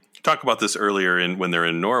they talk about this earlier when they're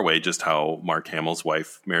in Norway, just how Mark Hamill's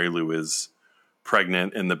wife, Mary Lou, is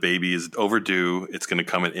pregnant and the baby is overdue. It's going to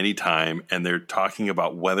come at any time. And they're talking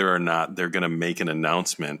about whether or not they're going to make an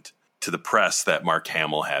announcement to the press that Mark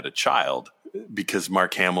Hamill had a child, because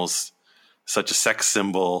Mark Hamill's such a sex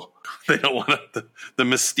symbol. They don't want the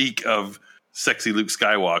mystique of sexy Luke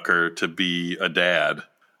Skywalker to be a dad.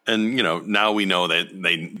 And, now we know that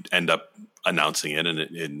they end up announcing it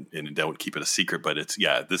and don't keep it a secret. But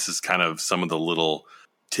this is kind of some of the little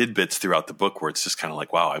tidbits throughout the book where it's just kind of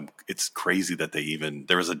like, wow, it's crazy that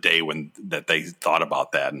there was a day that they thought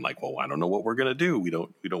about that and like, well, I don't know what we're going to do. We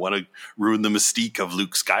don't want to ruin the mystique of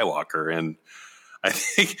Luke Skywalker. And I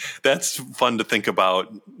think that's fun to think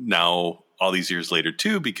about now all these years later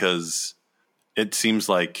too, because it seems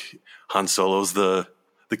like Han Solo's the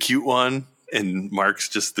cute one and Mark's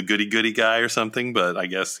just the goody guy or something. But I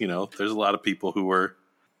guess, there's a lot of people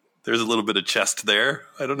there's a little bit of chest there.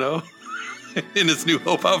 I don't know. In his New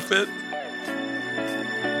Hope outfit.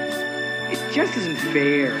 It just isn't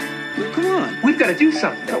fair. Come on. We've got to do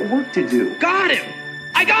something. Got work to do. Got him!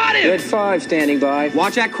 I got him! Good 5 standing by.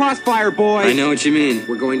 Watch that crossfire, boys. I know what you mean.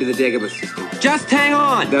 We're going to the Dagobah system. Just hang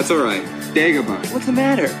on. That's all right. Dagobah. What's the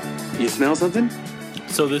matter? You smell something?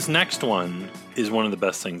 So this next one is one of the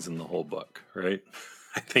best things in the whole book, right?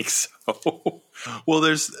 I think so. Well,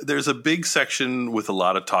 there's a big section with a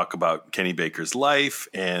lot of talk about Kenny Baker's life,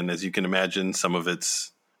 and as you can imagine, some of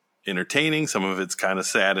it's entertaining. Some of it's kind of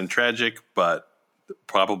sad and tragic, but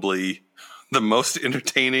probably the most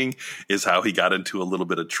entertaining is how he got into a little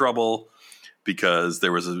bit of trouble because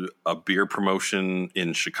there was a beer promotion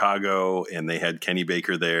in Chicago and they had Kenny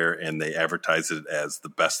Baker there and they advertised it as the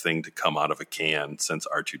best thing to come out of a can since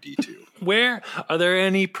R2-D2. Where are there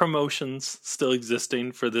any promotions still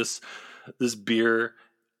existing for this beer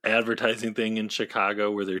advertising thing in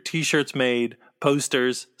Chicago? Were there T-shirts made,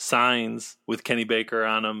 posters, signs with Kenny Baker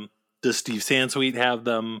on them? Does Steve Sansweet have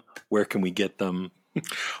them? Where can we get them?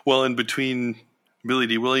 Well, in between Billy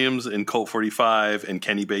D. Williams and Colt 45 and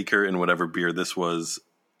Kenny Baker and whatever beer this was,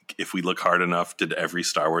 if we look hard enough, did every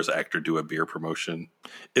Star Wars actor do a beer promotion?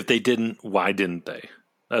 If they didn't, why didn't they?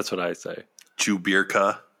 That's what I say.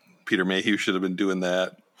 Chewbirka. Peter Mayhew should have been doing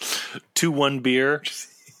that. 2-1 beer.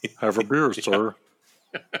 Have a beer, sir.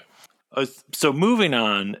 So moving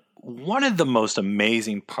on, one of the most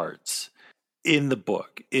amazing parts in the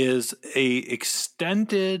book is a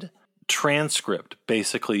extended transcript,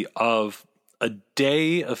 basically, of a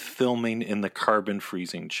day of filming in the carbon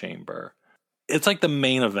freezing chamber. It's like the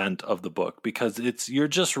main event of the book because you're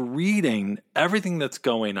just reading everything that's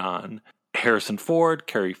going on. Harrison Ford,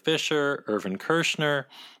 Carrie Fisher, Irvin Kershner,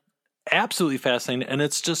 absolutely fascinating. And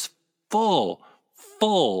it's just full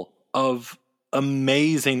of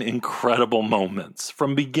amazing, incredible moments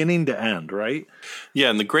from beginning to end, right? Yeah,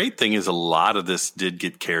 and the great thing is a lot of this did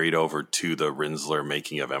get carried over to the Rinzler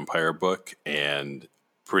Making of Empire book, and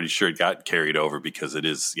pretty sure it got carried over because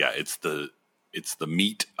it's the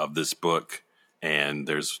meat of this book, and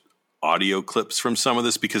there's audio clips from some of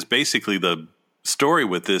this because basically the story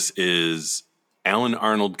with this is Alan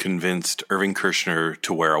Arnold convinced Irving Kershner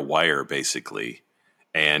to wear a wire, basically.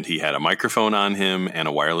 And he had a microphone on him and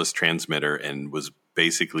a wireless transmitter and was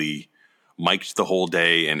basically mic'd the whole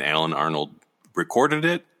day. And Alan Arnold recorded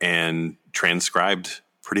it and transcribed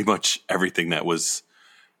pretty much everything that was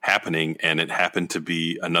happening. And it happened to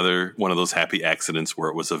be another one of those happy accidents where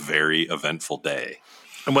it was a very eventful day.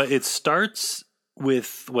 And it starts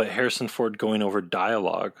with Harrison Ford going over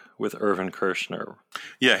dialogue with Irvin Kershner.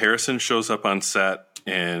 Yeah, Harrison shows up on set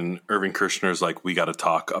and Irvin Kershner's like, we got to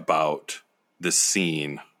talk about this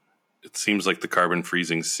scene. It seems like the carbon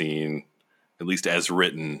freezing scene, at least as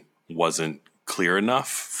written, wasn't clear enough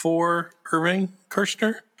for Irving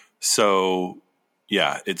Kershner. So,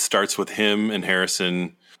 yeah, it starts with him and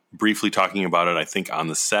Harrison briefly talking about it, I think, on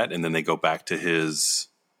the set, and then they go back to his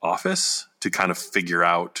office to kind of figure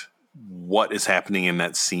out what is happening in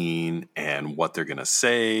that scene and what they're going to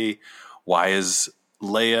say. Why is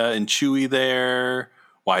Leia and Chewie there?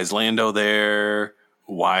 Why is Lando there?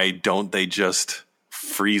 Why don't they just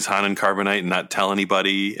freeze Han and Carbonite and not tell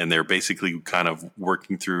anybody? And they're basically kind of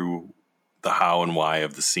working through the how and why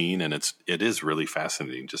of the scene. And it is really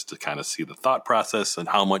fascinating just to kind of see the thought process and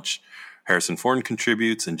how much Harrison Ford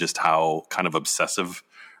contributes and just how kind of obsessive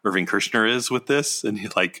Irving Kershner is with this.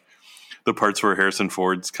 And like the parts where Harrison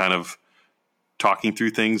Ford's kind of talking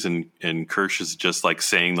through things and Kersh is just like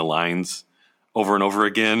saying the lines over and over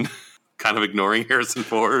again, kind of ignoring Harrison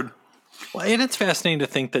Ford. Well, and it's fascinating to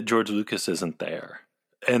think that George Lucas isn't there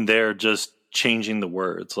and they're just changing the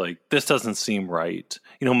words. Like, this doesn't seem right.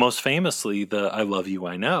 You know, most famously, the I love you,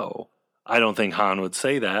 I know. I don't think Han would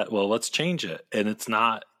say that. Well, let's change it. And it's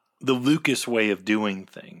not the Lucas way of doing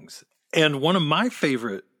things. And one of my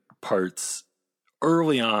favorite parts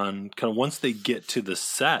early on, kind of once they get to the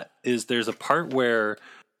set, is there's a part where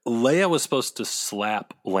Leia was supposed to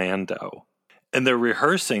slap Lando. And they're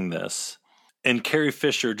rehearsing this. And Carrie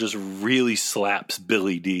Fisher just really slaps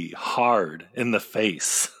Billy D hard in the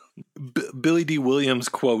face. Billy D. Williams'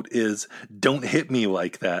 quote is, "Don't hit me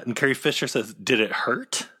like that." And Carrie Fisher says, "Did it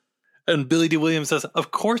hurt?" And Billy D. Williams says,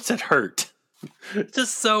 "Of course it hurt." It's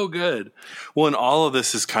just so good. Well, and all of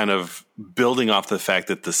this is kind of building off the fact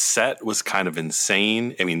that the set was kind of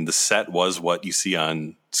insane. I mean, the set was what you see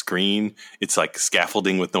on screen. It's like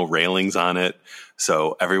scaffolding with no railings on it.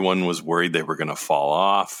 So everyone was worried they were going to fall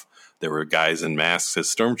off. There were guys in masks as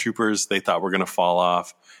stormtroopers they thought were going to fall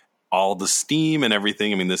off. All the steam and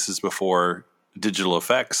everything. I mean, this is before digital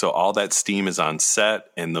effects. So all that steam is on set,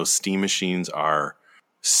 and those steam machines are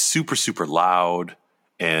super, super loud.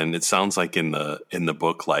 And it sounds like in the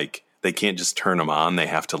book, like they can't just turn them on. They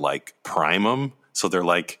have to like prime them. So they're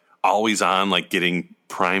like always on, like getting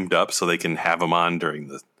primed up so they can have them on during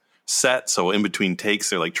the set. So in between takes,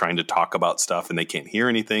 they're like trying to talk about stuff and they can't hear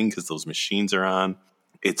anything because those machines are on.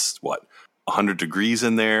 It's 100 degrees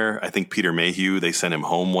in there. I think Peter Mayhew, they sent him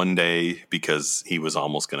home one day because he was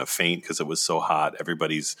almost going to faint because it was so hot.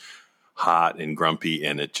 Everybody's hot and grumpy,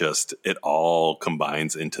 and it all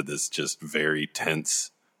combines into this just very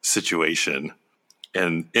tense situation.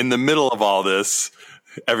 And in the middle of all this,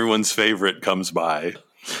 everyone's favorite comes by.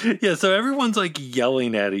 Yeah, so everyone's like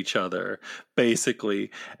yelling at each other,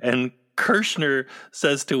 basically. And Kirshner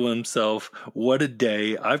says to himself, what a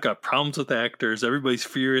day. I've got problems with actors. Everybody's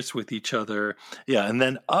furious with each other. Yeah, and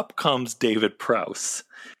then up comes David Prowse.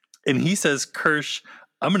 And he says, Kirsch,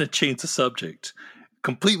 I'm going to change the subject.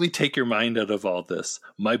 Completely take your mind out of all this.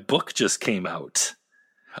 My book just came out.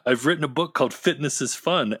 I've written a book called Fitness is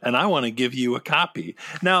Fun, and I want to give you a copy.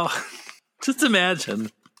 Now, just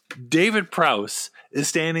imagine David Prowse is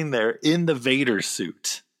standing there in the Vader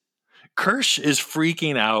suit. Kirsch is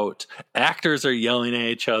freaking out. Actors are yelling at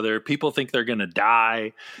each other. People think they're going to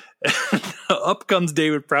die. Up comes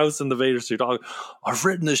David Prowse in the Vader suit. I've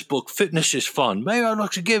written this book, Fitness is Fun. Maybe I'd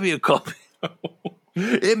like to give you a copy.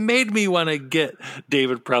 It made me want to get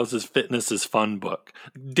David Prowse's Fitness is Fun book.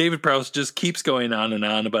 David Prowse just keeps going on and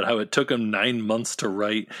on about how it took him 9 months to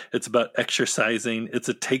write. It's about exercising. It's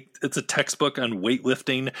a textbook on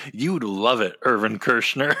weightlifting. You'd love it, Irvin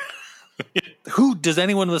Kershner. Who does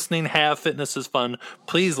anyone listening have Fitness is Fun?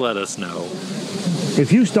 Please let us know.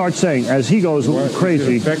 If you start saying, as he goes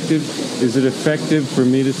crazy... Is it effective for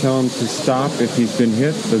me to tell him to stop if he's been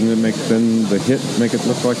hit? Doesn't it make the hit make it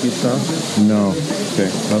look like he stopped? No. Okay.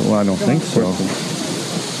 Well, I don't think so.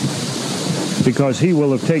 Because he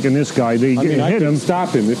will have taken this guy. I could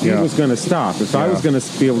stop him if he was going to stop. If I was going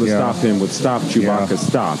to be able to stop him, would stop Chewbacca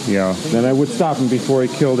stop. Yeah. Then I would stop him before he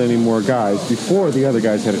killed any more guys, before the other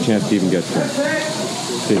guys had a chance to even get to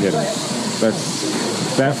hit him.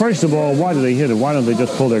 First of all, why do they hit him? Why don't they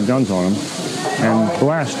just pull their guns on him and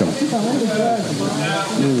blast him?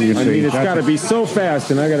 It's got to be so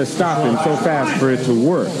fast, and I got to stop him so fast for it to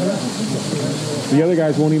work. The other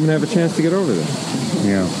guys won't even have a chance to get over there.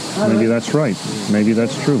 Yeah, maybe that's right. Maybe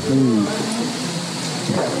that's true.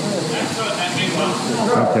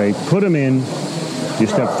 Okay, put him in. You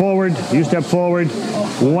step forward.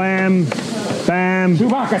 Wham, bam.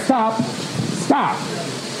 Chewbacca, stop. Stop.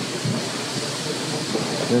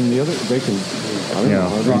 Then the other, they can...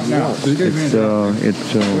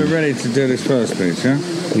 We're ready to do this first, please, yeah?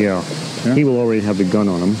 Yeah. He will already have the gun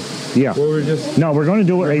on him. Yeah. No, we're going to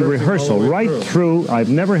do a rehearsal right through. I've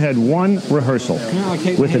never had one rehearsal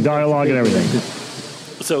with the dialogue and everything.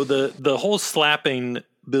 So the whole slapping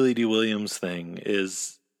Billy D. Williams thing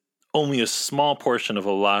is only a small portion of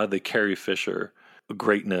a lot of the Carrie Fisher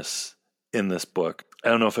greatness in this book. I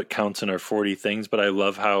don't know if it counts in our 40 things, but I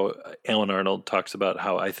love how Alan Arnold talks about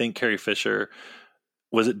how I think Carrie Fisher,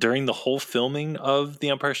 was it during the whole filming of The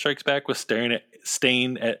Empire Strikes Back, was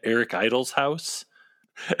staying at Eric Idle's house?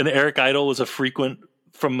 And Eric Idle was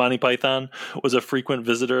from Monty Python, was a frequent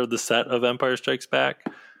visitor of the set of Empire Strikes Back.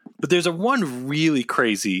 But there's one really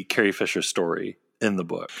crazy Carrie Fisher story in the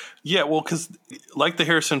book. Yeah, well, because like the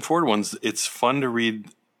Harrison Ford ones, it's fun to read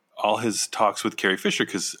all his talks with Carrie Fisher,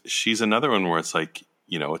 because she's another one where it's like,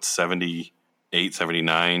 it's 78,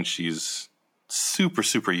 79. She's super,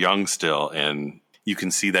 super young still. And you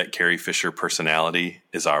can see that Carrie Fisher personality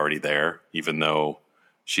is already there, even though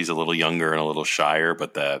she's a little younger and a little shyer,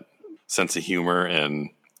 but that sense of humor and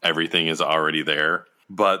everything is already there.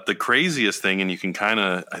 But the craziest thing, and you can kind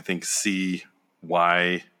of, I think, see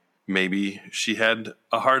why maybe she had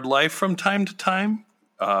a hard life from time to time,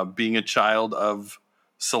 being a child of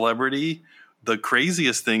celebrity. The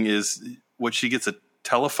craziest thing is what she gets a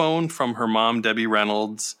telephone from her mom, Debbie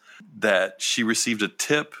Reynolds, that she received a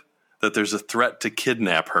tip that there's a threat to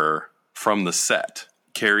kidnap her from the set.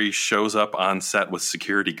 Carrie shows up on set with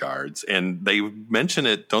security guards, and they mention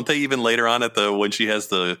it, don't they, even later on when she has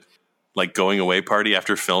the going away party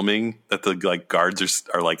after filming, that the guards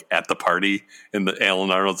are at the party, and the Alan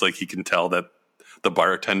Arnold's he can tell that the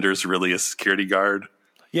bartender's really a security guard.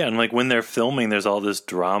 Yeah, and when they're filming, there's all this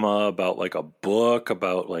drama about a book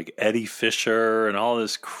about Eddie Fisher and all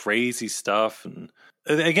this crazy stuff. And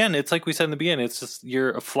again, it's like we said in the beginning, it's just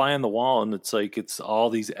you're a fly on the wall, and it's all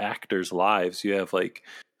these actors' lives. You have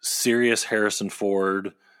serious Harrison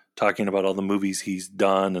Ford talking about all the movies he's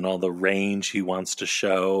done and all the range he wants to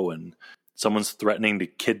show, and someone's threatening to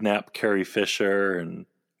kidnap Carrie Fisher, and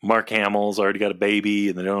Mark Hamill's already got a baby,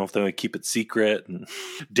 and they don't know if they're going to keep it secret. And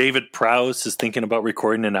David Prowse is thinking about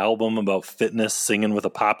recording an album about fitness, singing with a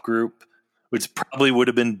pop group, which probably would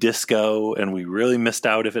have been disco, and we really missed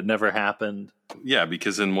out if it never happened. Yeah,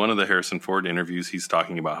 because in one of the Harrison Ford interviews, he's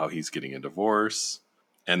talking about how he's getting a divorce.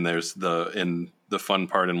 And there's the fun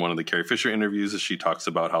part in one of the Carrie Fisher interviews is she talks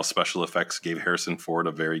about how special effects gave Harrison Ford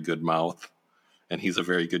a very good mouth, and he's a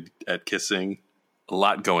very good at kissing. A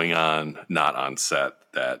lot going on, not on set,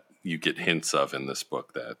 that you get hints of in this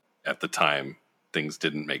book that at the time things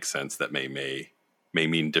didn't make sense that may may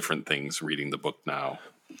mean different things reading the book now.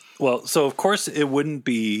 Well, so of course it wouldn't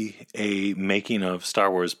be a making of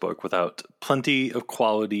Star Wars book without plenty of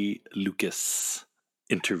quality Lucas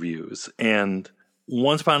interviews. And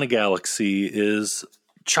Once Upon a Galaxy is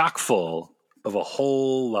chock full of a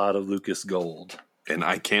whole lot of Lucas gold. And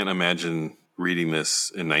I can't imagine reading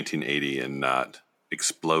this in 1980 and not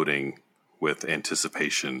exploding with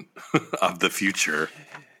anticipation of the future.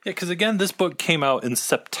 Yeah, because again, this book came out in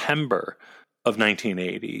September of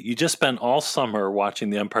 1980. You just spent all summer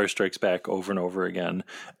watching The Empire Strikes Back over and over again.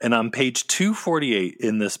 And on page 248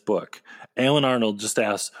 in this book, Alan Arnold just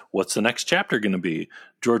asks, what's the next chapter going to be?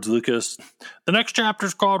 George Lucas, the next chapter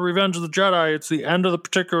is called Revenge of the Jedi. It's the end of the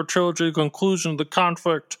particular trilogy, the conclusion of the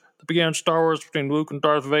conflict that began Star Wars between Luke and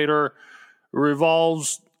Darth Vader. It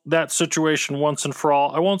revolves that situation once and for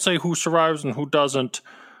all. I won't say who survives and who doesn't,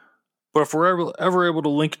 but if we're ever able to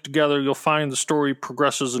link it together, you'll find the story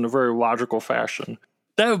progresses in a very logical fashion.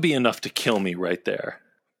 That would be enough to kill me right there.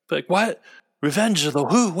 Like, what? Revenge of the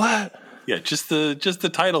who? What? Yeah, just the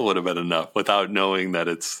title would have been enough without knowing that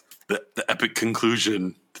it's the epic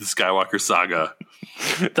conclusion to the Skywalker saga.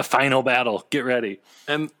 The final battle. Get ready.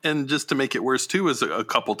 And just to make it worse, too, is a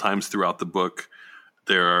couple times throughout the book,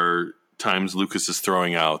 there are times Lucas is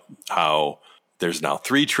throwing out how there's now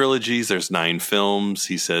 3 trilogies, there's 9 films.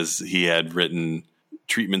 He says he had written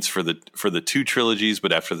treatments for the 2 trilogies,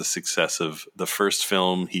 but after the success of the first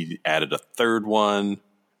film, he added a 3rd one.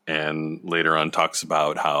 And later on talks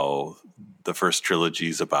about how the first trilogy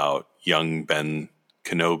is about young Ben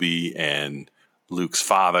Kenobi and Luke's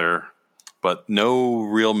father, but no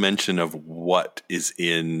real mention of what is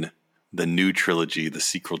in the new trilogy, the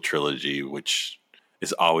sequel trilogy, which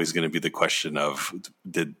is always going to be the question of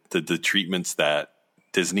did the treatments that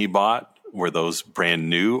Disney bought, were those brand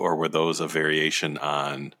new or were those a variation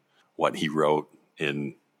on what he wrote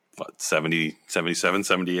in 70, 77,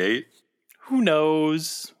 78? Who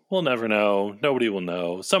knows? We'll never know. Nobody will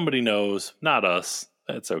know. Somebody knows, not us.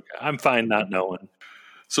 That's okay. I'm fine not knowing.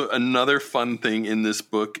 So another fun thing in this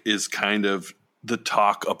book is kind of the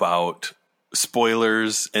talk about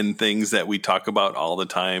spoilers and things that we talk about all the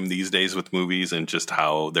time these days with movies, and just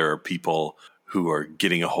how there are people who are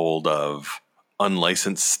getting a hold of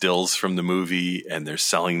unlicensed stills from the movie and they're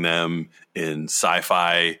selling them in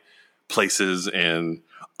sci-fi places and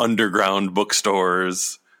underground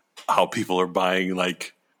bookstores, how people are buying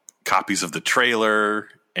like copies of the trailer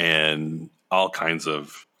and all kinds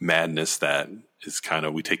of madness that is kind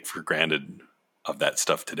of, we take for granted of that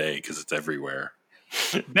stuff today because it's everywhere.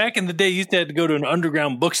 Back in the day, you used to have to go to an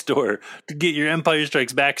underground bookstore to get your Empire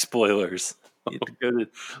Strikes Back spoilers. You had to go to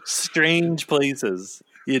strange places.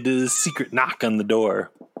 You had to do a secret knock on the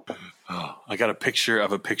door. Oh, I got a picture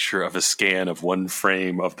of a scan of one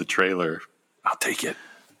frame of the trailer. I'll take it.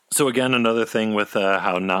 So again, another thing with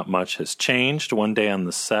how not much has changed. One day on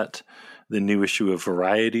the set, the new issue of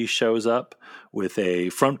Variety shows up with a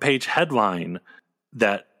front page headline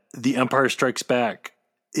that The Empire Strikes Back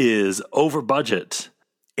is over budget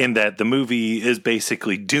and that the movie is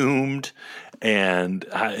basically doomed and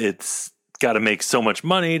it's got to make so much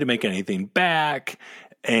money to make anything back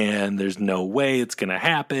and there's no way it's going to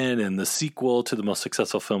happen, and the sequel to the most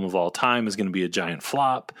successful film of all time is going to be a giant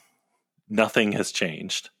flop. Nothing has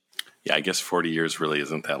changed. Yeah, I guess 40 years really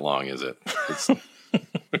isn't that long, is it?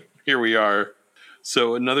 Here we are.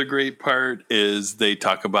 So another great part is they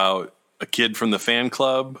talk about a kid from the fan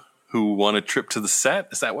club who won a trip to the set.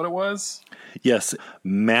 Is that what it was? Yes,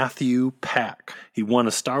 Matthew Pack. He won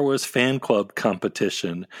a Star Wars fan club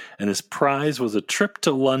competition, and his prize was a trip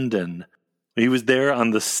to London. He was there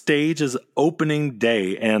on the stage's opening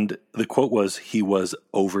day, and the quote was, he was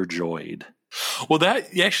overjoyed. Well, that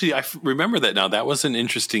actually, I remember that now. That was an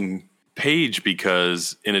interesting page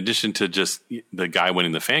because in addition to just the guy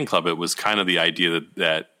winning the fan club, it was kind of the idea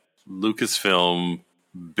that Lucasfilm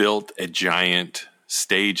built a giant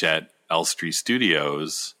stage at Elstree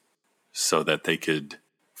Studios so that they could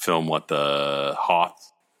film what the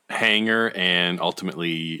Hoth hangar and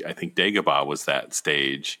ultimately I think Dagobah was that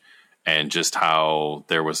stage, and just how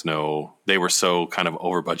they were so kind of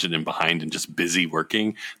over budget and behind and just busy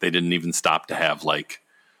working. They didn't even stop to have like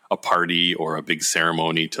a party or a big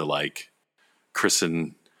ceremony to like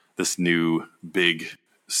christen this new big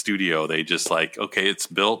studio. They just like, okay, it's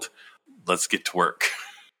built, let's get to work.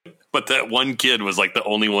 But that one kid was like the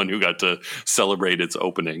only one who got to celebrate its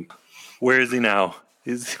opening. Where is he now?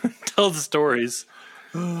 He's tells the stories.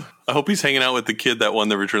 I hope he's hanging out with the kid that won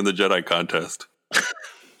the Return of the Jedi contest.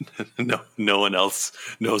 No one else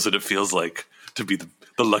knows what it feels like to be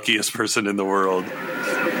the luckiest person in the world.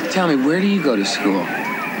 Tell me, where do you go to school?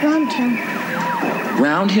 Round Hill.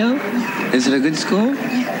 Round Hill? Is it a good school?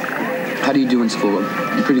 Yeah. How do you do in school? You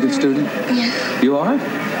a pretty good student? Yeah. You are?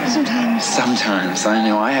 Sometimes. Sometimes. I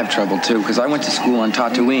know. I have trouble, too, because I went to school on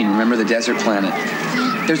Tatooine. Remember the desert planet?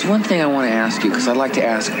 Yeah. There's one thing I want to ask you, because I'd like to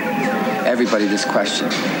ask everybody this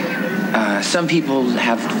question. Some people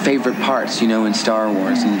have favorite parts, in Star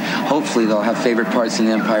Wars, and hopefully they'll have favorite parts in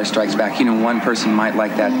Empire Strikes Back. One person might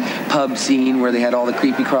like that pub scene where they had all the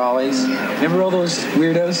creepy crawlies. Remember all those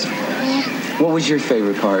weirdos? Yeah. What was your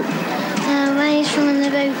favorite part? When he's from the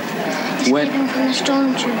boat, escaping from the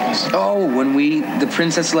stormtroopers. Oh, when the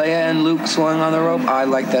Princess Leia and Luke swung on the rope? I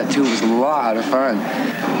liked that too. It was a lot of fun.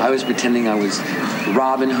 I was pretending I was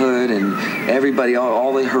Robin Hood, and everybody,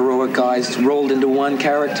 all the heroic guys rolled into one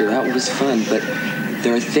character. That was fun, but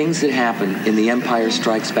there are things that happen in The Empire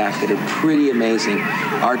Strikes Back that are pretty amazing.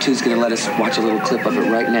 R2's going to let us watch a little clip of it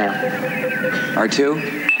right now.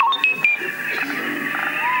 R2?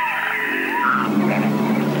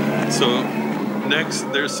 So next,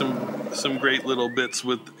 there's some great little bits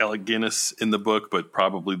with Alec Guinness in the book, but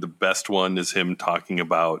probably the best one is him talking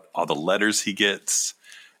about all the letters he gets,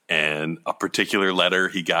 and a particular letter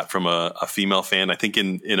he got from a female fan, I think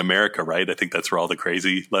in America, right? I think that's where all the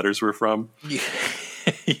crazy letters were from.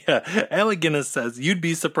 Yeah. Alec Guinness says, you'd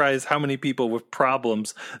be surprised how many people with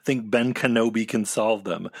problems think Ben Kenobi can solve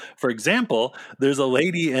them. For example, there's a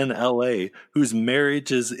lady in L.A. whose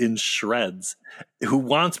marriage is in shreds, who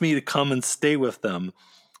wants me to come and stay with them.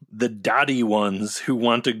 The dotty ones who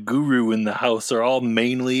want a guru in the house are all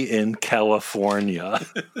mainly in California.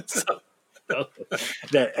 So,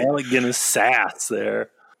 that Alec Guinness sass there.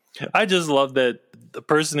 I just love that the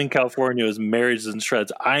person in California is married in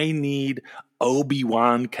shreds. I need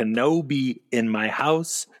Obi-Wan Kenobi in my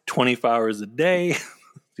house 24 hours a day.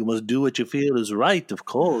 You must do what you feel is right, of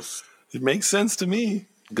course. It makes sense to me.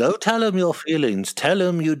 Go tell him your feelings. Tell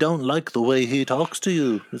him you don't like the way he talks to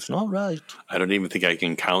you. It's not right. I don't even think I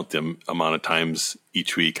can count the amount of times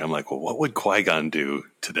each week I'm like, well, what would Qui-Gon do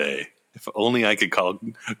today? If only I could call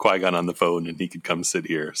Qui-Gon on the phone and he could come sit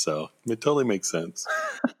here. So it totally makes sense.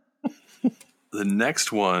 The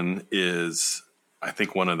next one is, I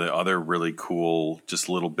think one of the other really cool just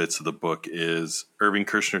little bits of the book is Irving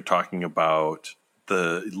Kershner talking about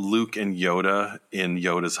the Luke and Yoda in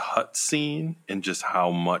Yoda's hut scene and just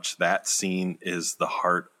how much that scene is the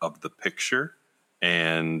heart of the picture,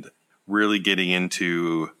 and really getting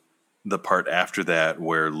into the part after that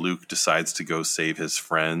where Luke decides to go save his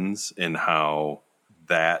friends and how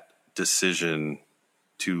that decision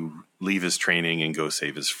to leave his training and go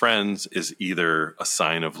save his friends is either a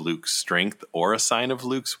sign of Luke's strength or a sign of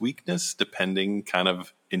Luke's weakness, depending kind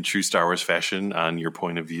of in true Star Wars fashion on your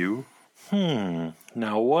point of view.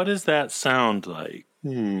 Now, what does that sound like?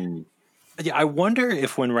 Yeah, I wonder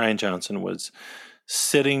if when Rian Johnson was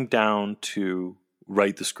sitting down to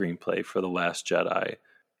write the screenplay for The Last Jedi,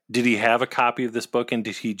 did he have a copy of this book and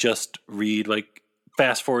did he just read, like,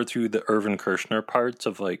 fast forward through the Irvin Kershner parts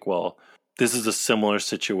of like, well, this is a similar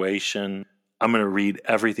situation. I'm going to read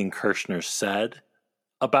everything Kershner said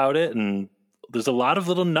about it. And there's a lot of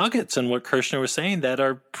little nuggets in what Kershner was saying that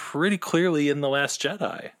are pretty clearly in The Last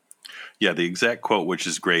Jedi. Yeah, the exact quote, which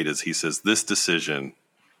is great, is he says, "This decision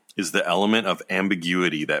is the element of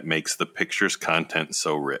ambiguity that makes the picture's content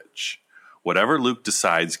so rich. Whatever Luke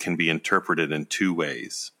decides can be interpreted in two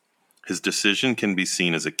ways. His decision can be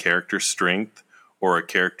seen as a character strength or a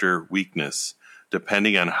character weakness,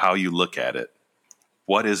 depending on how you look at it.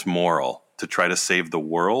 What is moral, to try to save the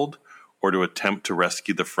world or to attempt to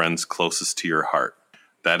rescue the friends closest to your heart?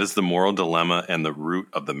 That is the moral dilemma and the root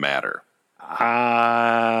of the matter."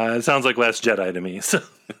 It sounds like Last Jedi to me. So.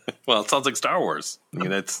 Well, it sounds like Star Wars. I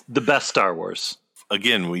mean, it's the best Star Wars.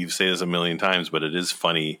 Again, we've said this a million times, but it is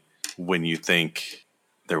funny when you think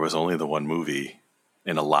there was only the one movie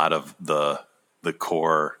and a lot of the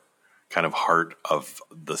core kind of heart of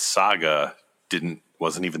the saga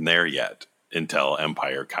wasn't even there yet until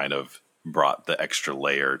Empire kind of brought the extra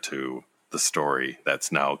layer to the story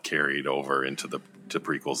that's now carried over into to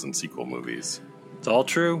prequels and sequel movies. It's all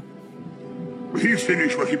true. He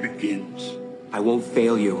finish what he begins. I won't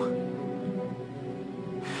fail you.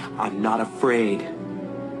 I'm not afraid.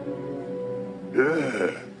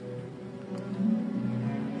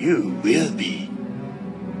 You will be.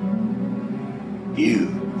 You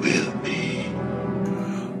will be.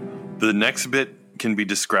 The next bit can be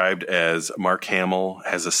described as Mark Hamill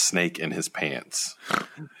has a snake in his pants.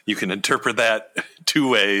 You can interpret that two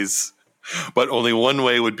ways, but only one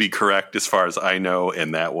way would be correct as far as I know,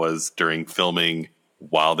 and that was during filming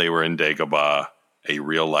while they were in Dagobah, a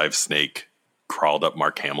real live snake crawled up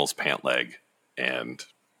Mark Hamill's pant leg and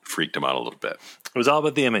freaked him out a little bit. It was all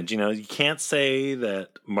about the image. You can't say that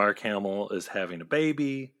Mark Hamill is having a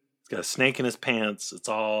baby. He's got a snake in his pants. It's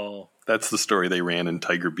all... That's the story they ran in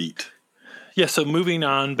Tiger Beat. Yeah, so moving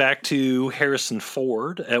on back to Harrison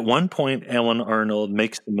Ford. At one point, Alan Arnold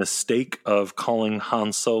makes the mistake of calling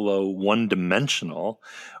Han Solo one-dimensional,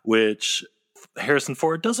 which Harrison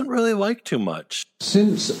Ford doesn't really like too much.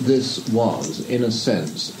 Since this was, in a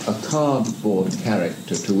sense, a cardboard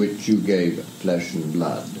character to which you gave flesh and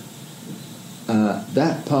blood,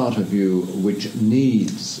 that part of you which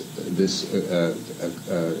needs this a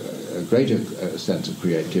greater sense of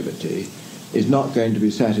creativity is not going to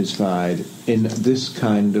be satisfied in this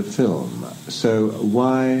kind of film. So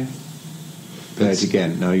why... Play it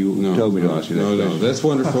again. No, you told me to ask you that question. No, that's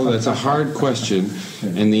wonderful. That's a hard question.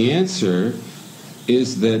 And the answer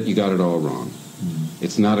is that you got it all wrong.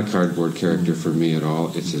 It's not a cardboard character for me at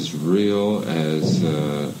all. It's as real as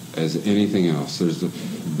anything else.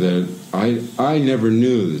 I never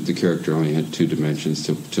knew that the character only had two dimensions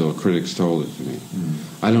till critics told it to me.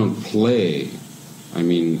 I don't play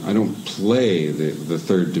the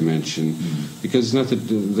third dimension because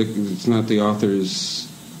it's not the author's,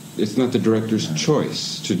 it's not the director's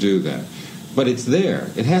choice to do that. But it's there.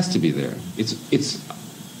 It has to be there.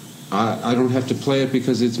 I don't have to play it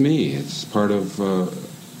because it's me. It's part of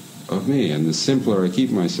me. And the simpler I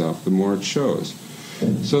keep myself, the more it shows.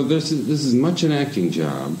 So this is as much an acting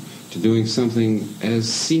job to doing something as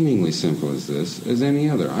seemingly simple as this as any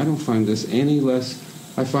other. I don't find this any less.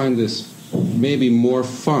 I find this maybe more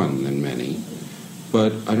fun than many,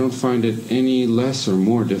 but I don't find it any less or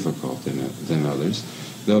more difficult than others.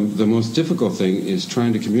 The most difficult thing is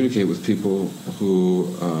trying to communicate with people who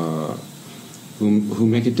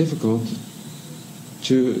make it difficult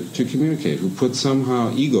to communicate, who put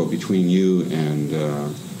somehow ego between you and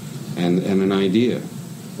an idea,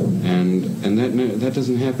 and that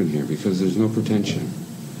doesn't happen here because there's no pretension.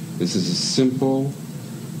 This is a simple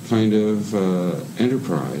kind of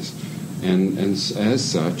enterprise. And as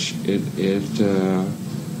such, the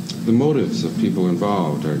motives of people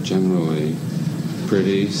involved are generally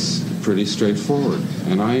pretty straightforward.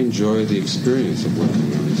 And I enjoy the experience of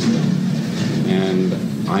working on this stuff. And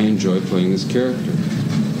I enjoy playing this character.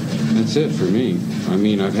 That's it for me. I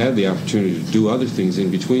mean, I've had the opportunity to do other things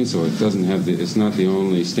in between, so it's not the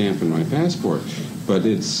only stamp in my passport. But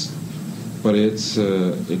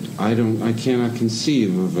I cannot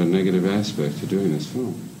conceive of a negative aspect to doing this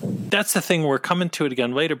film. That's the thing. We're coming to it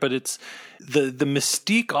again later, but it's the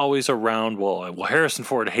mystique always around. Well, Harrison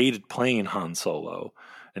Ford hated playing Han Solo,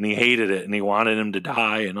 and he hated it, and he wanted him to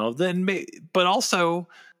die, and all that. But also,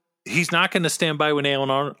 he's not going to stand by when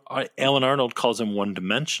Alan Arnold calls him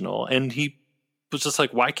one-dimensional, and he was just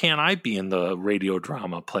like, "Why can't I be in the radio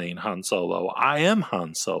drama playing Han Solo? I am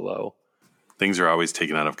Han Solo." Things are always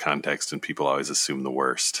taken out of context, and people always assume the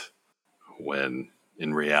worst, when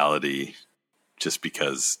in reality, just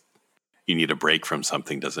because you need a break from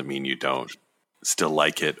something doesn't mean you don't still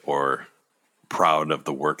like it or proud of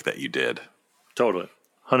the work that you did. Totally.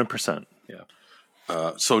 100%.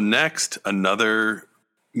 Yeah. So next, another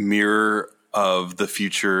mirror of the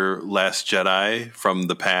future Last Jedi from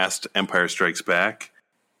the past, Empire Strikes Back.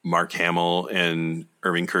 Mark Hamill and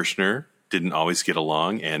Irving Kershner didn't always get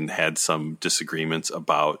along and had some disagreements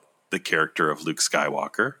about the character of Luke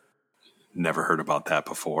Skywalker. Never heard about that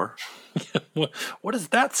before. What does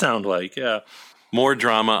that sound like? Yeah. More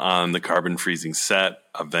drama on the carbon freezing set.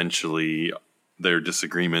 Eventually, their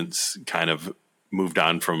disagreements kind of moved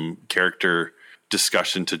on from character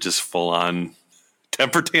discussion to just full-on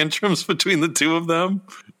temper tantrums between the two of them.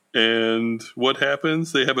 And what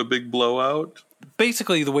happens? They have a big blowout.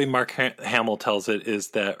 Basically, the way Mark Hamill tells it is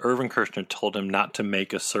that Irving Kershner told him not to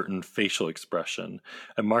make a certain facial expression.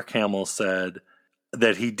 And Mark Hamill said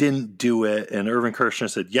that he didn't do it, and Irving Kershner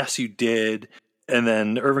said, yes, you did. And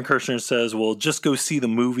then Irving Kershner says, well, just go see the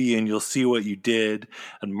movie and you'll see what you did.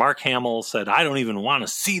 And Mark Hamill said, I don't even want to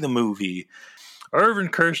see the movie. Irving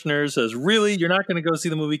Kershner says, really? You're not going to go see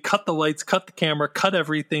the movie? Cut the lights, cut the camera, cut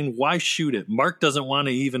everything. Why shoot it? Mark doesn't want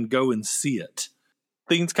to even go and see it.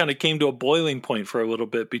 Things kind of came to a boiling point for a little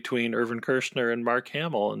bit between Irving Kershner and Mark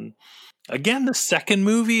Hamill. And again, the second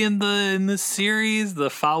movie in this series, the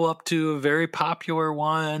follow-up to a very popular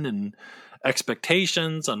one, and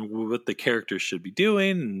expectations on what the characters should be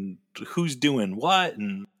doing and who's doing what.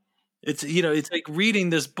 And it's like reading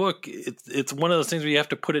this book. It's one of those things where you have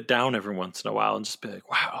to put it down every once in a while and just be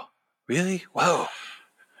like, wow, really? Whoa.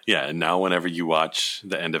 Yeah, and now whenever you watch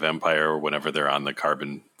the end of Empire or whenever they're on the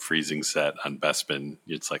carbon freezing set on Bespin,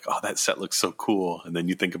 it's like, oh, that set looks so cool. And then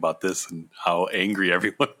you think about this and how angry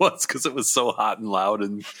everyone was because it was so hot and loud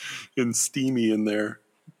and steamy in there.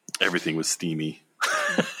 Everything was steamy.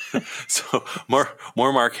 So more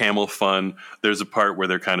Mark Hamill fun. There's a part where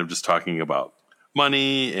they're kind of just talking about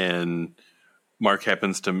money, and Mark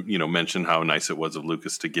happens to mention how nice it was of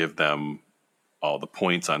Lucas to give them all the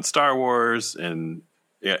points on Star Wars, and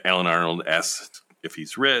Alan Arnold asks if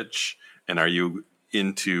he's rich, and are you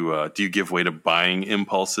into do you give way to buying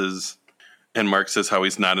impulses? And Mark says how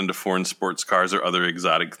he's not into foreign sports cars or other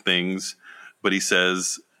exotic things, but he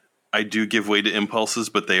says, I do give way to impulses,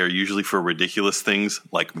 but they are usually for ridiculous things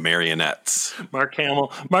like marionettes. Mark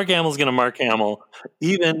Hamill's going to Mark Hamill,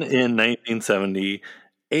 even in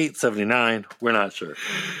 1978, 79, we're not sure.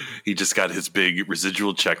 He just got his big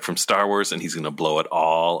residual check from Star Wars, and he's going to blow it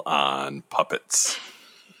all on puppets.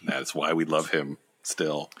 That's why we love him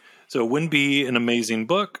still. So it wouldn't be an amazing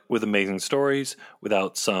book with amazing stories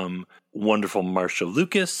without some wonderful Marsha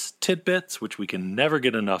Lucas tidbits, which we can never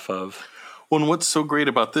get enough of. Well, and what's so great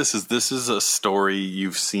about this is a story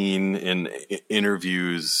you've seen in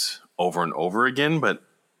interviews over and over again, but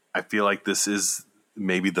I feel like this is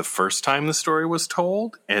maybe the first time the story was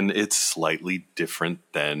told, and it's slightly different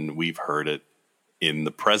than we've heard it in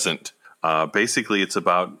the present. Basically, it's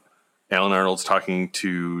about Alan Arnold's talking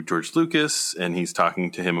to George Lucas, and he's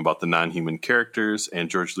talking to him about the non-human characters, and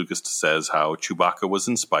George Lucas says how Chewbacca was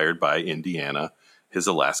inspired by Indiana, his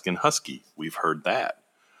Alaskan Husky. We've heard that.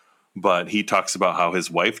 But he talks about how his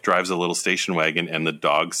wife drives a little station wagon and the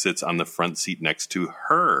dog sits on the front seat next to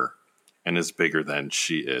her and is bigger than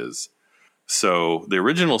she is. So the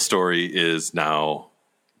original story is now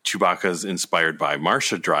Chewbacca's inspired by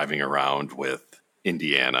Marsha driving around with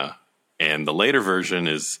Indiana. And the later version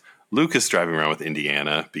is Lucas driving around with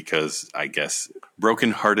Indiana because I guess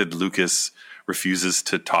broken-hearted Lucas refuses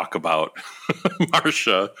to talk about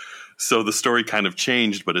Marsha. So the story kind of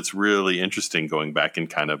changed, but it's really interesting going back and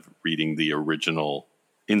kind of reading the original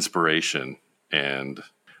inspiration. And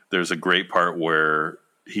there's a great part where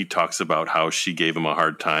he talks about how she gave him a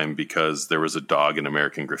hard time because there was a dog in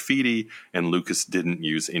American Graffiti and Lucas didn't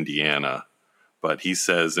use Indiana. But he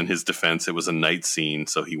says in his defense it was a night scene,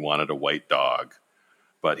 so he wanted a white dog.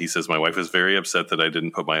 But he says, my wife was very upset that I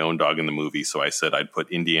didn't put my own dog in the movie, so I said I'd put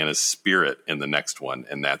Indiana's spirit in the next one,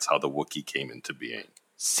 and that's how the Wookiee came into being.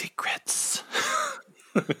 Secrets.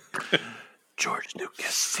 George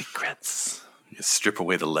Lucas secrets. You strip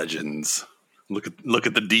away the legends. Look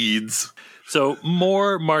at the deeds. So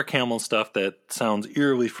more Mark Hamill stuff that sounds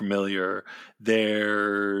eerily familiar.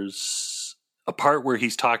 There's a part where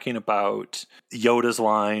he's talking about Yoda's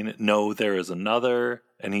line, "No, there is another,"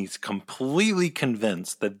 and he's completely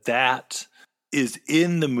convinced that that is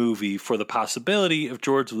in the movie for the possibility if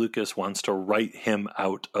George Lucas wants to write him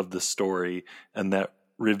out of the story, and that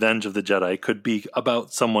Revenge of the Jedi could be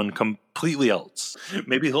about someone completely else.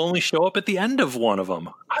 Maybe he'll only show up at the end of one of them.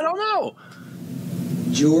 I don't know.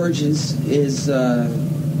 George is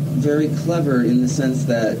very clever in the sense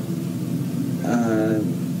that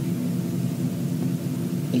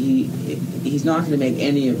he's not going to make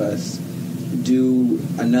any of us do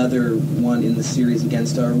another one in the series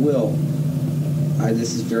against our will.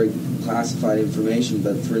 This is very classified information,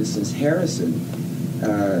 but for instance, Harrison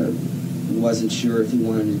wasn't sure if he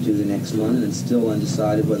wanted to do the next one, and it's still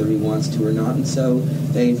undecided whether he wants to or not, and so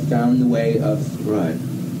they found the way of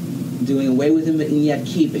doing away with him and yet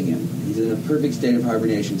keeping him. He's in a perfect state of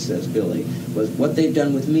hibernation, says Billy. But what they've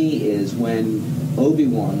done with me is when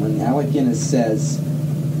Alec Guinness says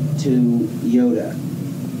to Yoda,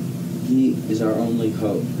 he is our only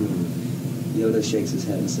hope. Yoda shakes his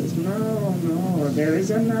head and says, no, there is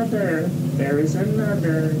another.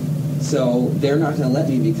 So they're not going to let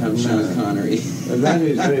me become Sean Connery. That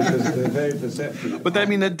is very perceptive. But I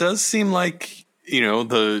mean, it does seem like,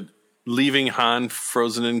 the leaving Han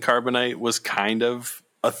frozen in carbonite was kind of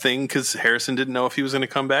a thing because Harrison didn't know if he was going to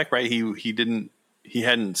come back, right? He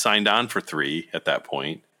hadn't signed on for 3 at that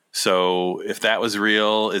point. So if that was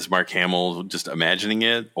real, is Mark Hamill just imagining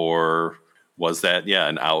it, or was that,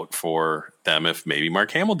 an out for them if maybe Mark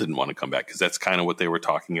Hamill didn't want to come back? Because that's kind of what they were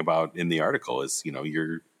talking about in the article is,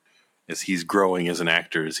 as he's growing as an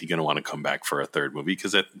actor, is he going to want to come back for a third movie?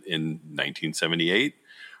 Because in 1978,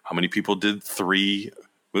 how many people did 3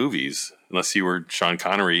 movies? Unless you were Sean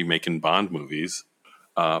Connery making Bond movies.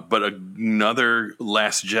 But another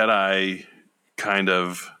Last Jedi kind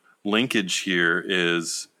of linkage here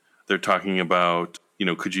is they're talking about,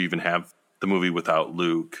 could you even have the movie without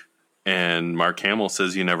Luke? And Mark Hamill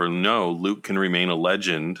says you never know. Luke can remain a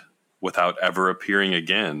legend without ever appearing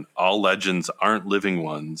again. All legends aren't living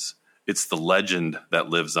ones. It's the legend that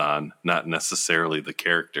lives on, not necessarily the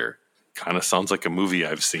character. Kind of sounds like a movie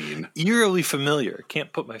I've seen. Eerily familiar.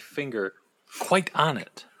 Can't put my finger quite on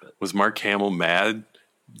it. Was Mark Hamill mad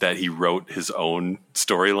that he wrote his own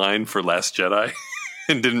storyline for Last Jedi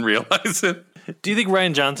and didn't realize it. Do you think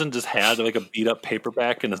Rian Johnson just had like a beat up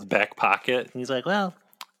paperback in his back pocket? And he's like, well,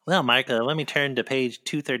 Mark, let me turn to page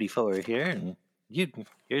 234 here, and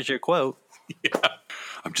here's your quote. Yeah,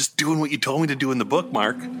 I'm just doing what you told me to do in the book,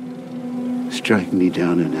 Mark. Strike me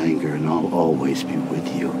down in anger and I'll always be with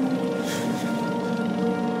you.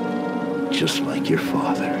 Just like your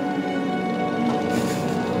father.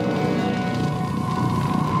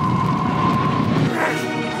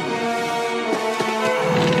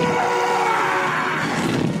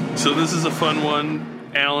 So this is a fun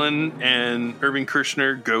one. Alan and Irving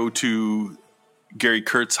Kershner go to Gary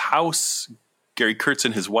Kurt's house. Gary Kurtz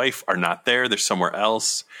and his wife are not there. They're somewhere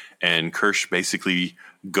else. And Kirsch basically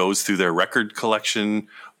goes through their record collection,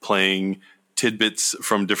 playing tidbits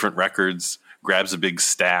from different records, grabs a big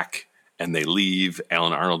stack, and they leave.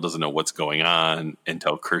 Alan Arnold doesn't know what's going on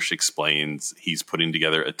until Kirsch explains he's putting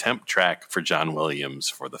together a temp track for John Williams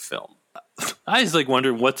for the film. I was like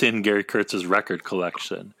wondering what's in Gary Kurtz's record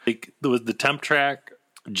collection. Like, there was the temp track,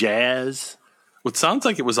 jazz. Well, it sounds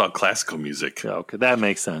like it was all classical music. Okay, that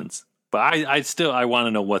makes sense. But I want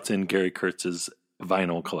to know what's in Gary Kurtz's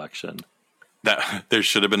vinyl collection. That there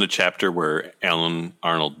should have been a chapter where Alan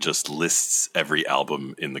Arnold just lists every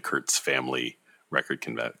album in the Kurtz family record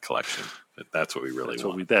collection. That's what we really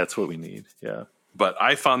want. That's what we need. Yeah. But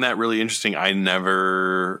I found that really interesting. I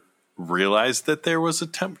never realized that there was a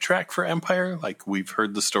temp track for Empire. Like, we've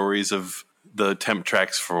heard the stories of the temp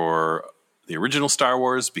tracks for the original Star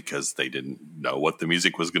Wars because they didn't know what the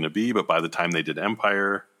music was going to be. But by the time they did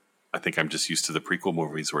Empire, I think I'm just used to the prequel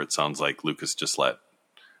movies where it sounds like Lucas just let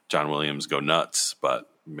John Williams go nuts. But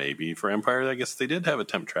maybe for Empire, I guess they did have a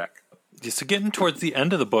temp track. So getting towards the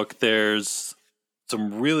end of the book, there's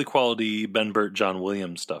some really quality Ben Burtt, John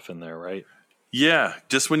Williams stuff in there, right? Yeah.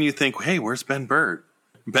 Just when you think, hey, where's Ben Burtt?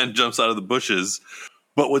 Ben jumps out of the bushes.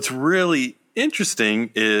 But what's really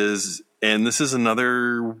interesting is, and this is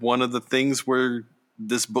another one of the things where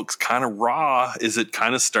this book's kind of raw, is it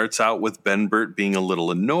kind of starts out with Ben Burtt being a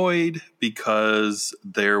little annoyed because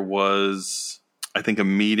there was, I think, a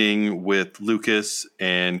meeting with Lucas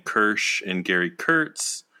and Kirsch and Gary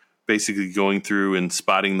Kurtz, basically going through and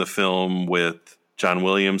spotting the film with John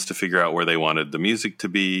Williams to figure out where they wanted the music to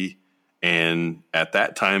be. And at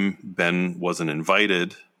that time, Ben wasn't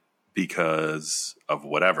invited because of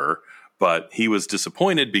whatever, but he was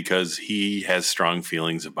disappointed because he has strong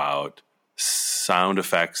feelings about sound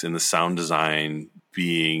effects and the sound design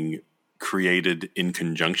being created in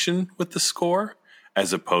conjunction with the score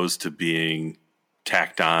as opposed to being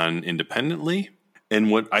tacked on independently.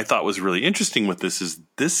 And what I thought was really interesting with this is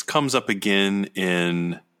this comes up again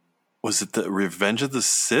in, was it the Revenge of the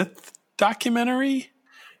Sith documentary?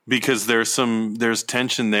 Because there's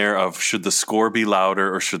tension there of should the score be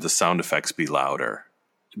louder or should the sound effects be louder?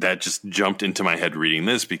 That just jumped into my head reading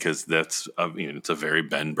this because that's it's a very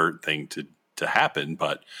Ben Burtt thing to happen,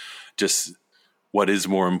 but just what is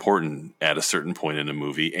more important at a certain point in a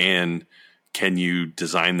movie, and can you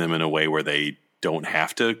design them in a way where they don't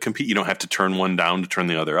have to compete? You don't have to turn one down to turn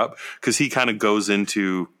the other up, because he kind of goes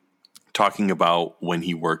into talking about when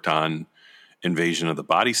he worked on Invasion of the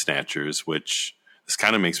Body Snatchers, which this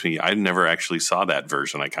kind of makes me, I never actually saw that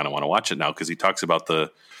version. I kind of want to watch it now because he talks about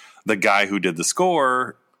the guy who did the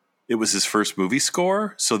score. It was his first movie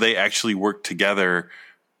score. So they actually worked together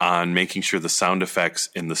on making sure the sound effects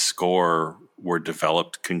in the score were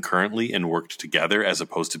developed concurrently and worked together, as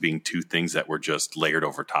opposed to being two things that were just layered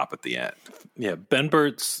over top at the end. Yeah, Ben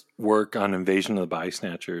Burtt's work on Invasion of the Body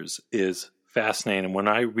Snatchers is fascinating. When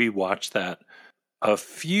I rewatched that a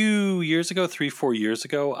few years ago, 3-4 years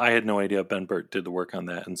ago, I had no idea Ben Burtt did the work on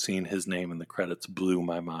that, and seeing his name in the credits blew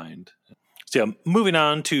my mind. So yeah, moving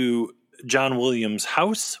on to John Williams'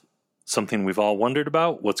 house, something we've all wondered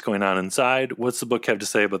about. What's going on inside? What's the book have to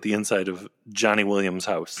say about the inside of Johnny Williams'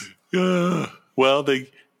 house? Well,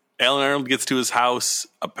 Alan Arnold gets to his house.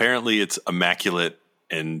 Apparently it's immaculate,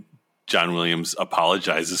 and John Williams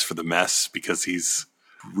apologizes for the mess because he's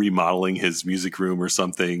remodeling his music room or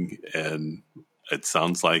something, and it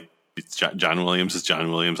sounds like it's John Williams is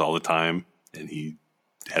John Williams all the time, and he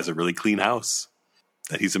has a really clean house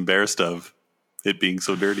that he's embarrassed of it being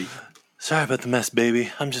so dirty. Sorry about the mess, baby.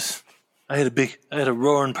 I had a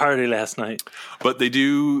roaring party last night. But they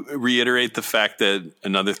do reiterate the fact that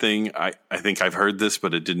another thing, I think I've heard this,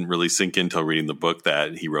 but it didn't really sink in until reading the book,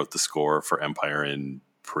 that he wrote the score for Empire in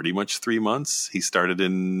pretty much 3 months. He started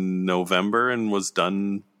in November and was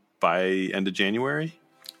done by end of January.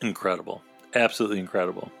 Incredible. Absolutely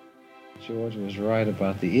incredible. George was right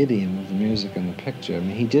about the idiom of the music in the picture. I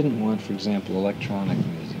mean, he didn't want, for example, electronic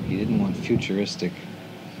music. He didn't want futuristic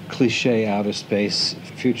cliche outer space,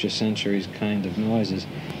 future centuries kind of noises.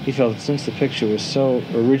 He felt that since the picture was so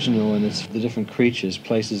original in its the different creatures,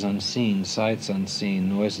 places unseen, sights unseen,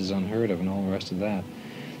 noises unheard of, and all the rest of that,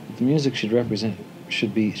 the music should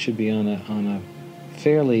be on a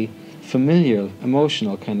fairly familiar,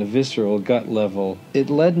 emotional, kind of visceral, gut level. It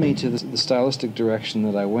led me to the stylistic direction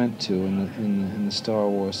that I went to in the Star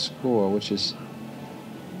Wars score, which is,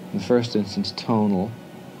 in the first instance, tonal.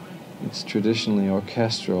 It's traditionally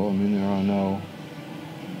orchestral. I mean, there are no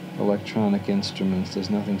electronic instruments. There's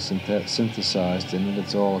nothing synthesized in it.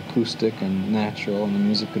 It's all acoustic and natural, and the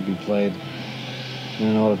music could be played in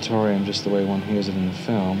an auditorium just the way one hears it in the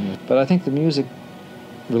film. But I think the music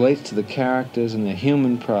relates to the characters and their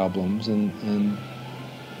human problems, and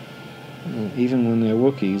even when they're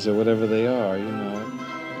Wookiees or whatever they are, you know.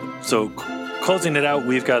 So, closing it out,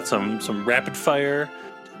 we've got some rapid fire,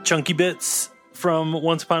 chunky bits from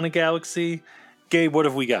Once Upon a Galaxy. Gabe, what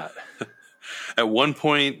have we got? At one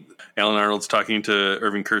point, Alan Arnold's talking to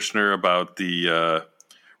Irving Kershner about the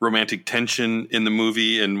romantic tension in the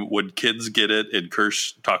movie and would kids get it. And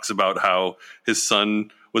Kirsch talks about how his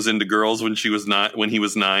son was into girls when he was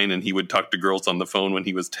 9, and he would talk to girls on the phone when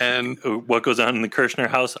he was 10. What goes on in the Kershner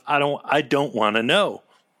house? I don't want to know.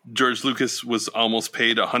 George Lucas was almost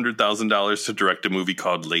paid $100,000 to direct a movie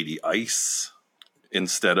called Lady Ice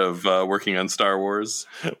instead of working on Star Wars.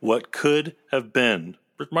 What could have been?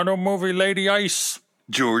 My new movie, Lady Ice.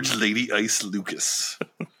 George Lady Ice Lucas.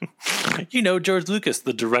 You know George Lucas,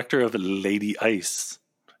 the director of Lady Ice.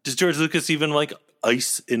 Does George Lucas even like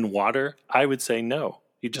ice in water? I would say no.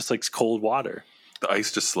 He just likes cold water. The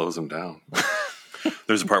ice just slows him down.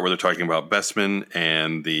 There's a part where they're talking about Bespin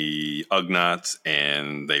and the Ugnaughts,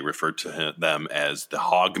 and they refer to them as the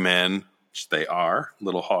Hogmen, which they are,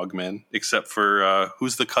 little Hogmen, except for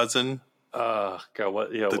who's the cousin? God,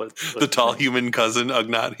 what? Yeah, the tall human cousin,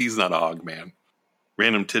 Ugnaught. He's not a Hogman.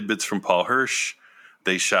 Random tidbits from Paul Hirsch.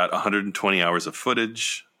 They shot 120 hours of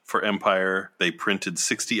footage for Empire. They printed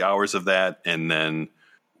 60 hours of that, and then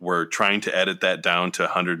were trying to edit that down to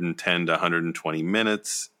 110 to 120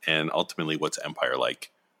 minutes. And ultimately, what's Empire like?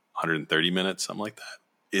 130 minutes, something like that.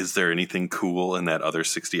 Is there anything cool in that other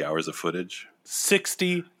 60 hours of footage?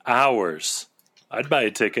 60 hours. I'd buy a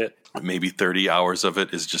ticket. Maybe 30 hours of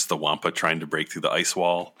it is just the Wampa trying to break through the ice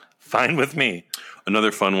wall. Fine with me.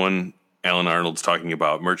 Another fun one, Alan Arnold's talking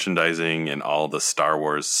about merchandising and all the Star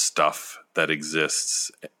Wars stuff that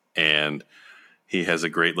exists. And he has a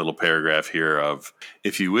great little paragraph here of,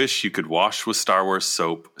 if you wish you could wash with Star Wars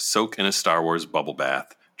soap, soak in a Star Wars bubble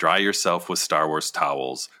bath, dry yourself with Star Wars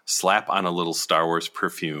towels, slap on a little Star Wars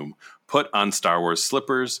perfume, put on Star Wars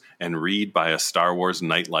slippers, and read by a Star Wars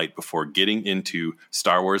nightlight before getting into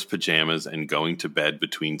Star Wars pajamas and going to bed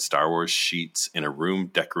between Star Wars sheets in a room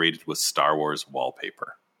decorated with Star Wars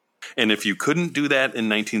wallpaper. And if you couldn't do that in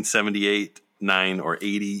 1978, 9 or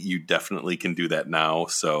 80, you definitely can do that now.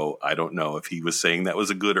 So I don't know if he was saying that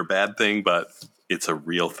was a good or bad thing, but it's a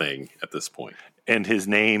real thing at this point. And his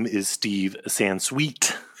name is Steve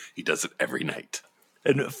Sansweet. He does it every night.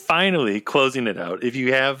 And finally, closing it out, if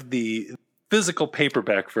you have the physical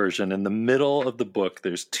paperback version, in the middle of the book,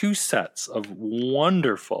 there's 2 sets of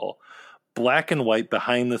wonderful black and white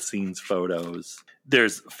behind-the-scenes photos.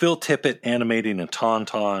 There's Phil Tippett animating a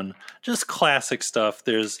Tauntaun, just classic stuff.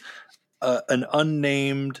 There's an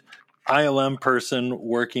unnamed ILM person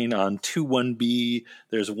working on 21B.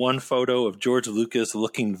 There's one photo of George Lucas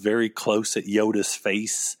looking very close at Yoda's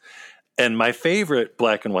face. And my favorite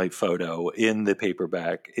black and white photo in the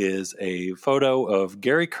paperback is a photo of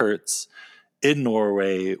Gary Kurtz in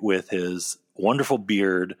Norway with his wonderful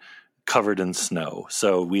beard covered in snow.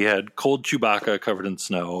 So we had cold Chewbacca covered in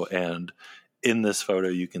snow, and in this photo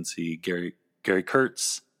you can see Gary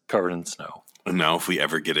Kurtz covered in snow. And now if we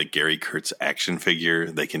ever get a Gary Kurtz action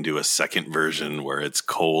figure, they can do a second version where it's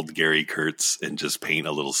cold Gary Kurtz and just paint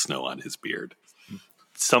a little snow on his beard.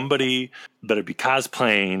 Somebody better be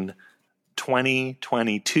cosplaying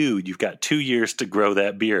 2022. You've got 2 years to grow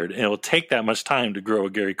that beard, and it'll take that much time to grow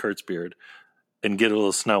a Gary Kurtz beard and get a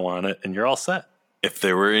little snow on it, and you're all set. If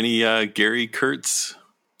there were any Gary Kurtz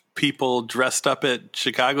people dressed up at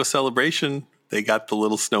Chicago Celebration, they got the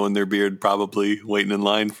little snow in their beard, probably waiting in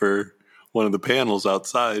line for one of the panels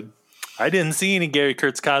outside. I didn't see any Gary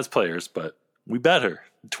Kurtz cosplayers, but we better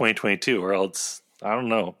in 2022, or else, I don't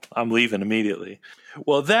know, I'm leaving immediately.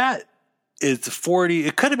 Well, that is 40.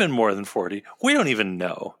 It could have been more than 40. We don't even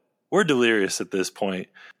know. We're delirious at this point.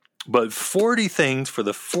 But 40 things for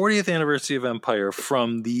the 40th anniversary of Empire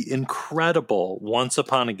from the incredible Once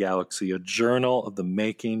Upon a Galaxy, a journal of the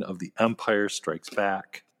making of The Empire Strikes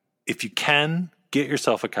Back. If you can, get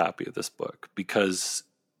yourself a copy of this book, because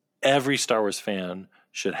every Star Wars fan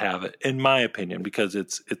should have it, in my opinion, because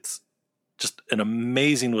it's just an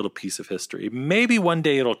amazing little piece of history. Maybe one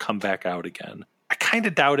day it'll come back out again. I kind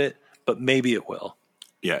of doubt it, but maybe it will.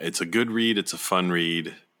 Yeah, it's a good read. It's a fun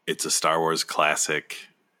read. It's a Star Wars classic.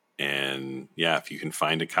 And yeah, if you can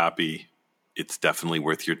find a copy, it's definitely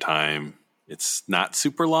worth your time. It's not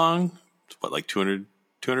super long. It's what, like 200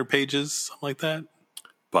 pages, something like that.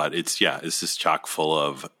 But it's just chock full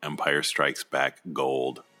of Empire Strikes Back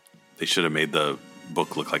gold. They should have made the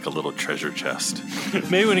book look like a little treasure chest.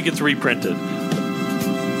 Maybe when it gets reprinted.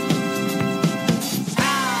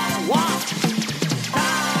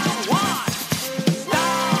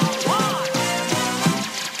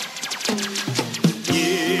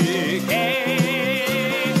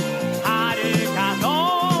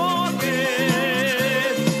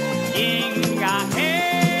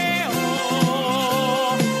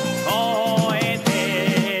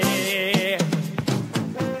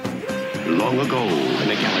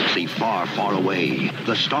 Far away,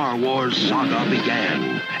 the Star Wars saga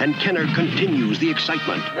began, and Kenner continues the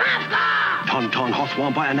excitement. Papa! Tauntaun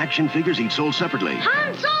Hoth-Wampa and action figures each sold separately.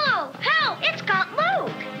 Han Solo! Hell, it's got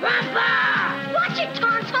Luke! Papa! Watch it,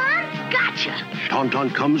 Tauntaun! Gotcha!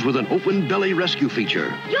 Tauntaun comes with an open belly rescue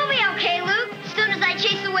feature. You'll be okay, Luke, as soon as I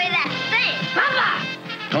chase away that thing. Papa!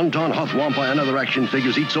 Tauntaun Hoth-Wampa and other action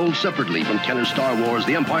figures each sold separately from Kenner's Star Wars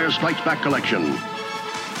The Empire Strikes Back collection.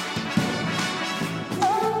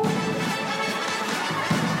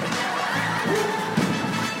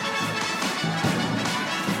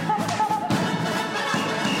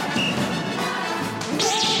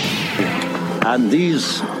 And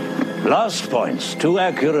these blast points, too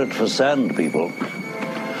accurate for sand people.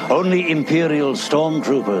 Only Imperial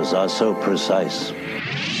stormtroopers are so precise.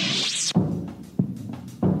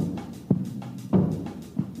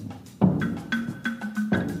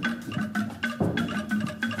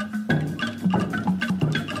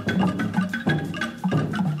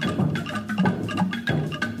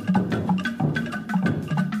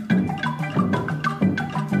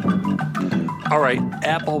 All right,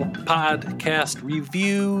 Apple Podcast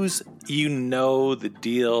reviews. You know the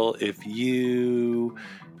deal. If you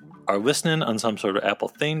are listening on some sort of Apple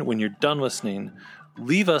thing, when you're done listening,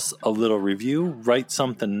 leave us a little review. Write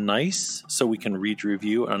something nice so we can read your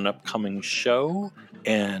review on an upcoming show.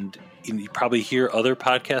 And you probably hear other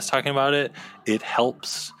podcasts talking about it. It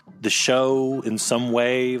helps the show in some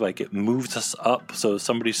way, like it moves us up. So if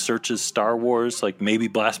somebody searches Star Wars, like maybe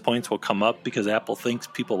Blast Points will come up because Apple thinks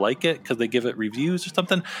people like it because they give it reviews or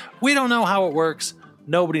something. We don't know how it works.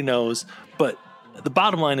 Nobody knows. But the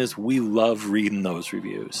bottom line is we love reading those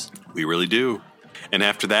reviews. We really do. And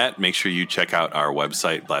after that, make sure you check out our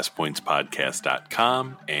website,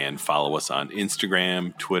 blastpointspodcast.com, and follow us on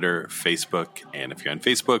Instagram, Twitter, Facebook. And if you're on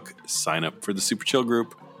Facebook, sign up for the Super Chill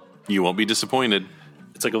group. You won't be disappointed.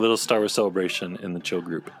 It's like a little Star Wars celebration in the Chill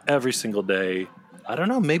group every single day. I don't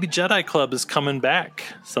know, maybe Jedi Club is coming back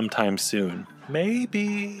sometime soon.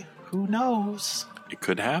 Maybe. Who knows? It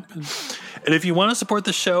could happen. And if you want to support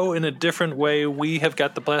the show in a different way, we have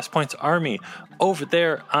got the Blast Points Army over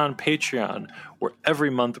there on Patreon, where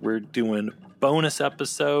every month we're doing bonus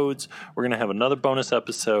episodes. We're going to have another bonus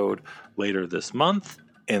episode later this month.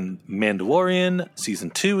 And Mandalorian Season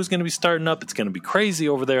 2 is going to be starting up. It's going to be crazy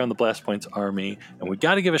over there on the Blast Points Army. And we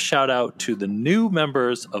got to give a shout out to the new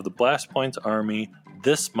members of the Blast Points Army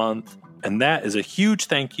this month. And that is a huge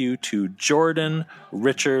thank you to Jordan,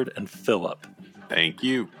 Richard, and Philip. Thank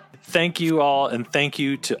you. Thank you all, and thank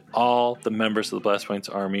you to all the members of the Blast Points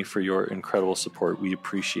Army for your incredible support. We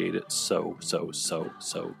appreciate it so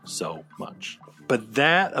much. But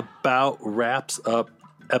that about wraps up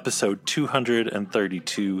episode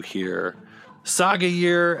 232 here. Saga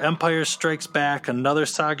year, Empire Strikes Back, another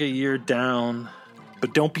saga year down.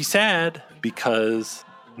 But don't be sad, because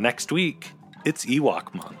next week, it's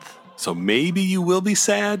Ewok month. So maybe you will be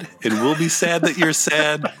sad, and we'll be sad that you're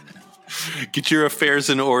sad. Get your affairs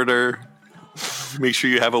in order. Make sure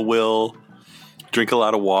you have a will. Drink a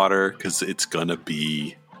lot of water, because it's going to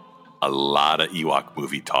be a lot of Ewok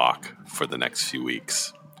movie talk for the next few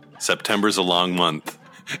weeks. September's a long month.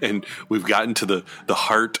 And we've gotten to the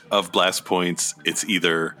heart of Blast Points. It's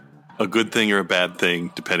either a good thing or a bad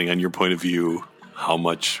thing, depending on your point of view, how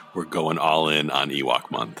much we're going all in on Ewok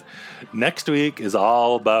month. Next week is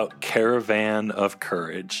all about Caravan of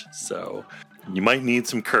Courage. So you might need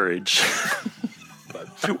some courage.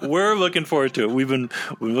 But we're looking forward to it. We've been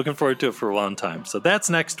looking forward to it for a long time. So that's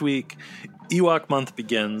next week. Ewok month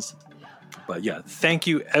begins. But yeah, thank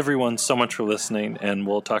you everyone so much for listening, and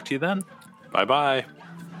we'll talk to you then. Bye-bye.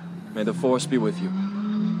 May the Force be with you.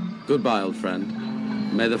 Goodbye, old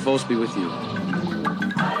friend. May the Force be with you.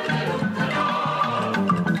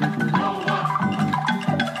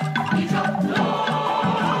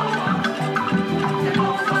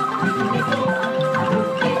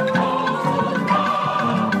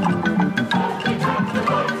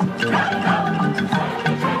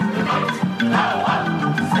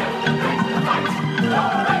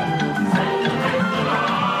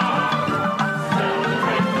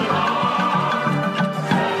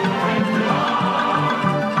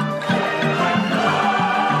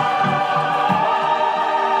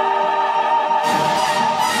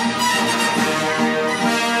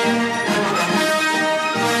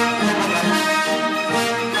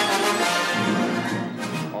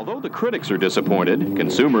 critics are disappointed,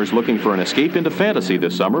 consumers looking for an escape into fantasy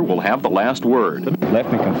this summer will have the last word.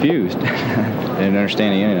 Left me confused. Didn't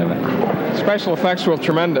understand any of it. Special effects were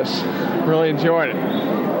tremendous. Really enjoyed it.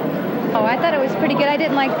 Oh, I thought it was pretty good. I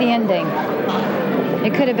didn't like the ending.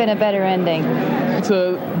 It could have been a better ending. It's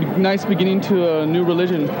a nice beginning to a new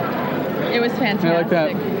religion. It was fantastic. I like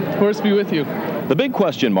that. Force be with you. The big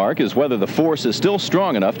question mark is whether the Force is still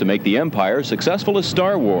strong enough to make the Empire successful as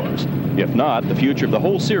Star Wars. If not, the future of the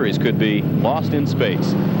whole series could be lost in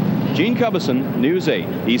space. Gene Cubison, News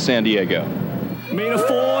 8, East San Diego. May the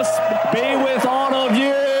Force be with all of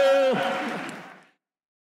you.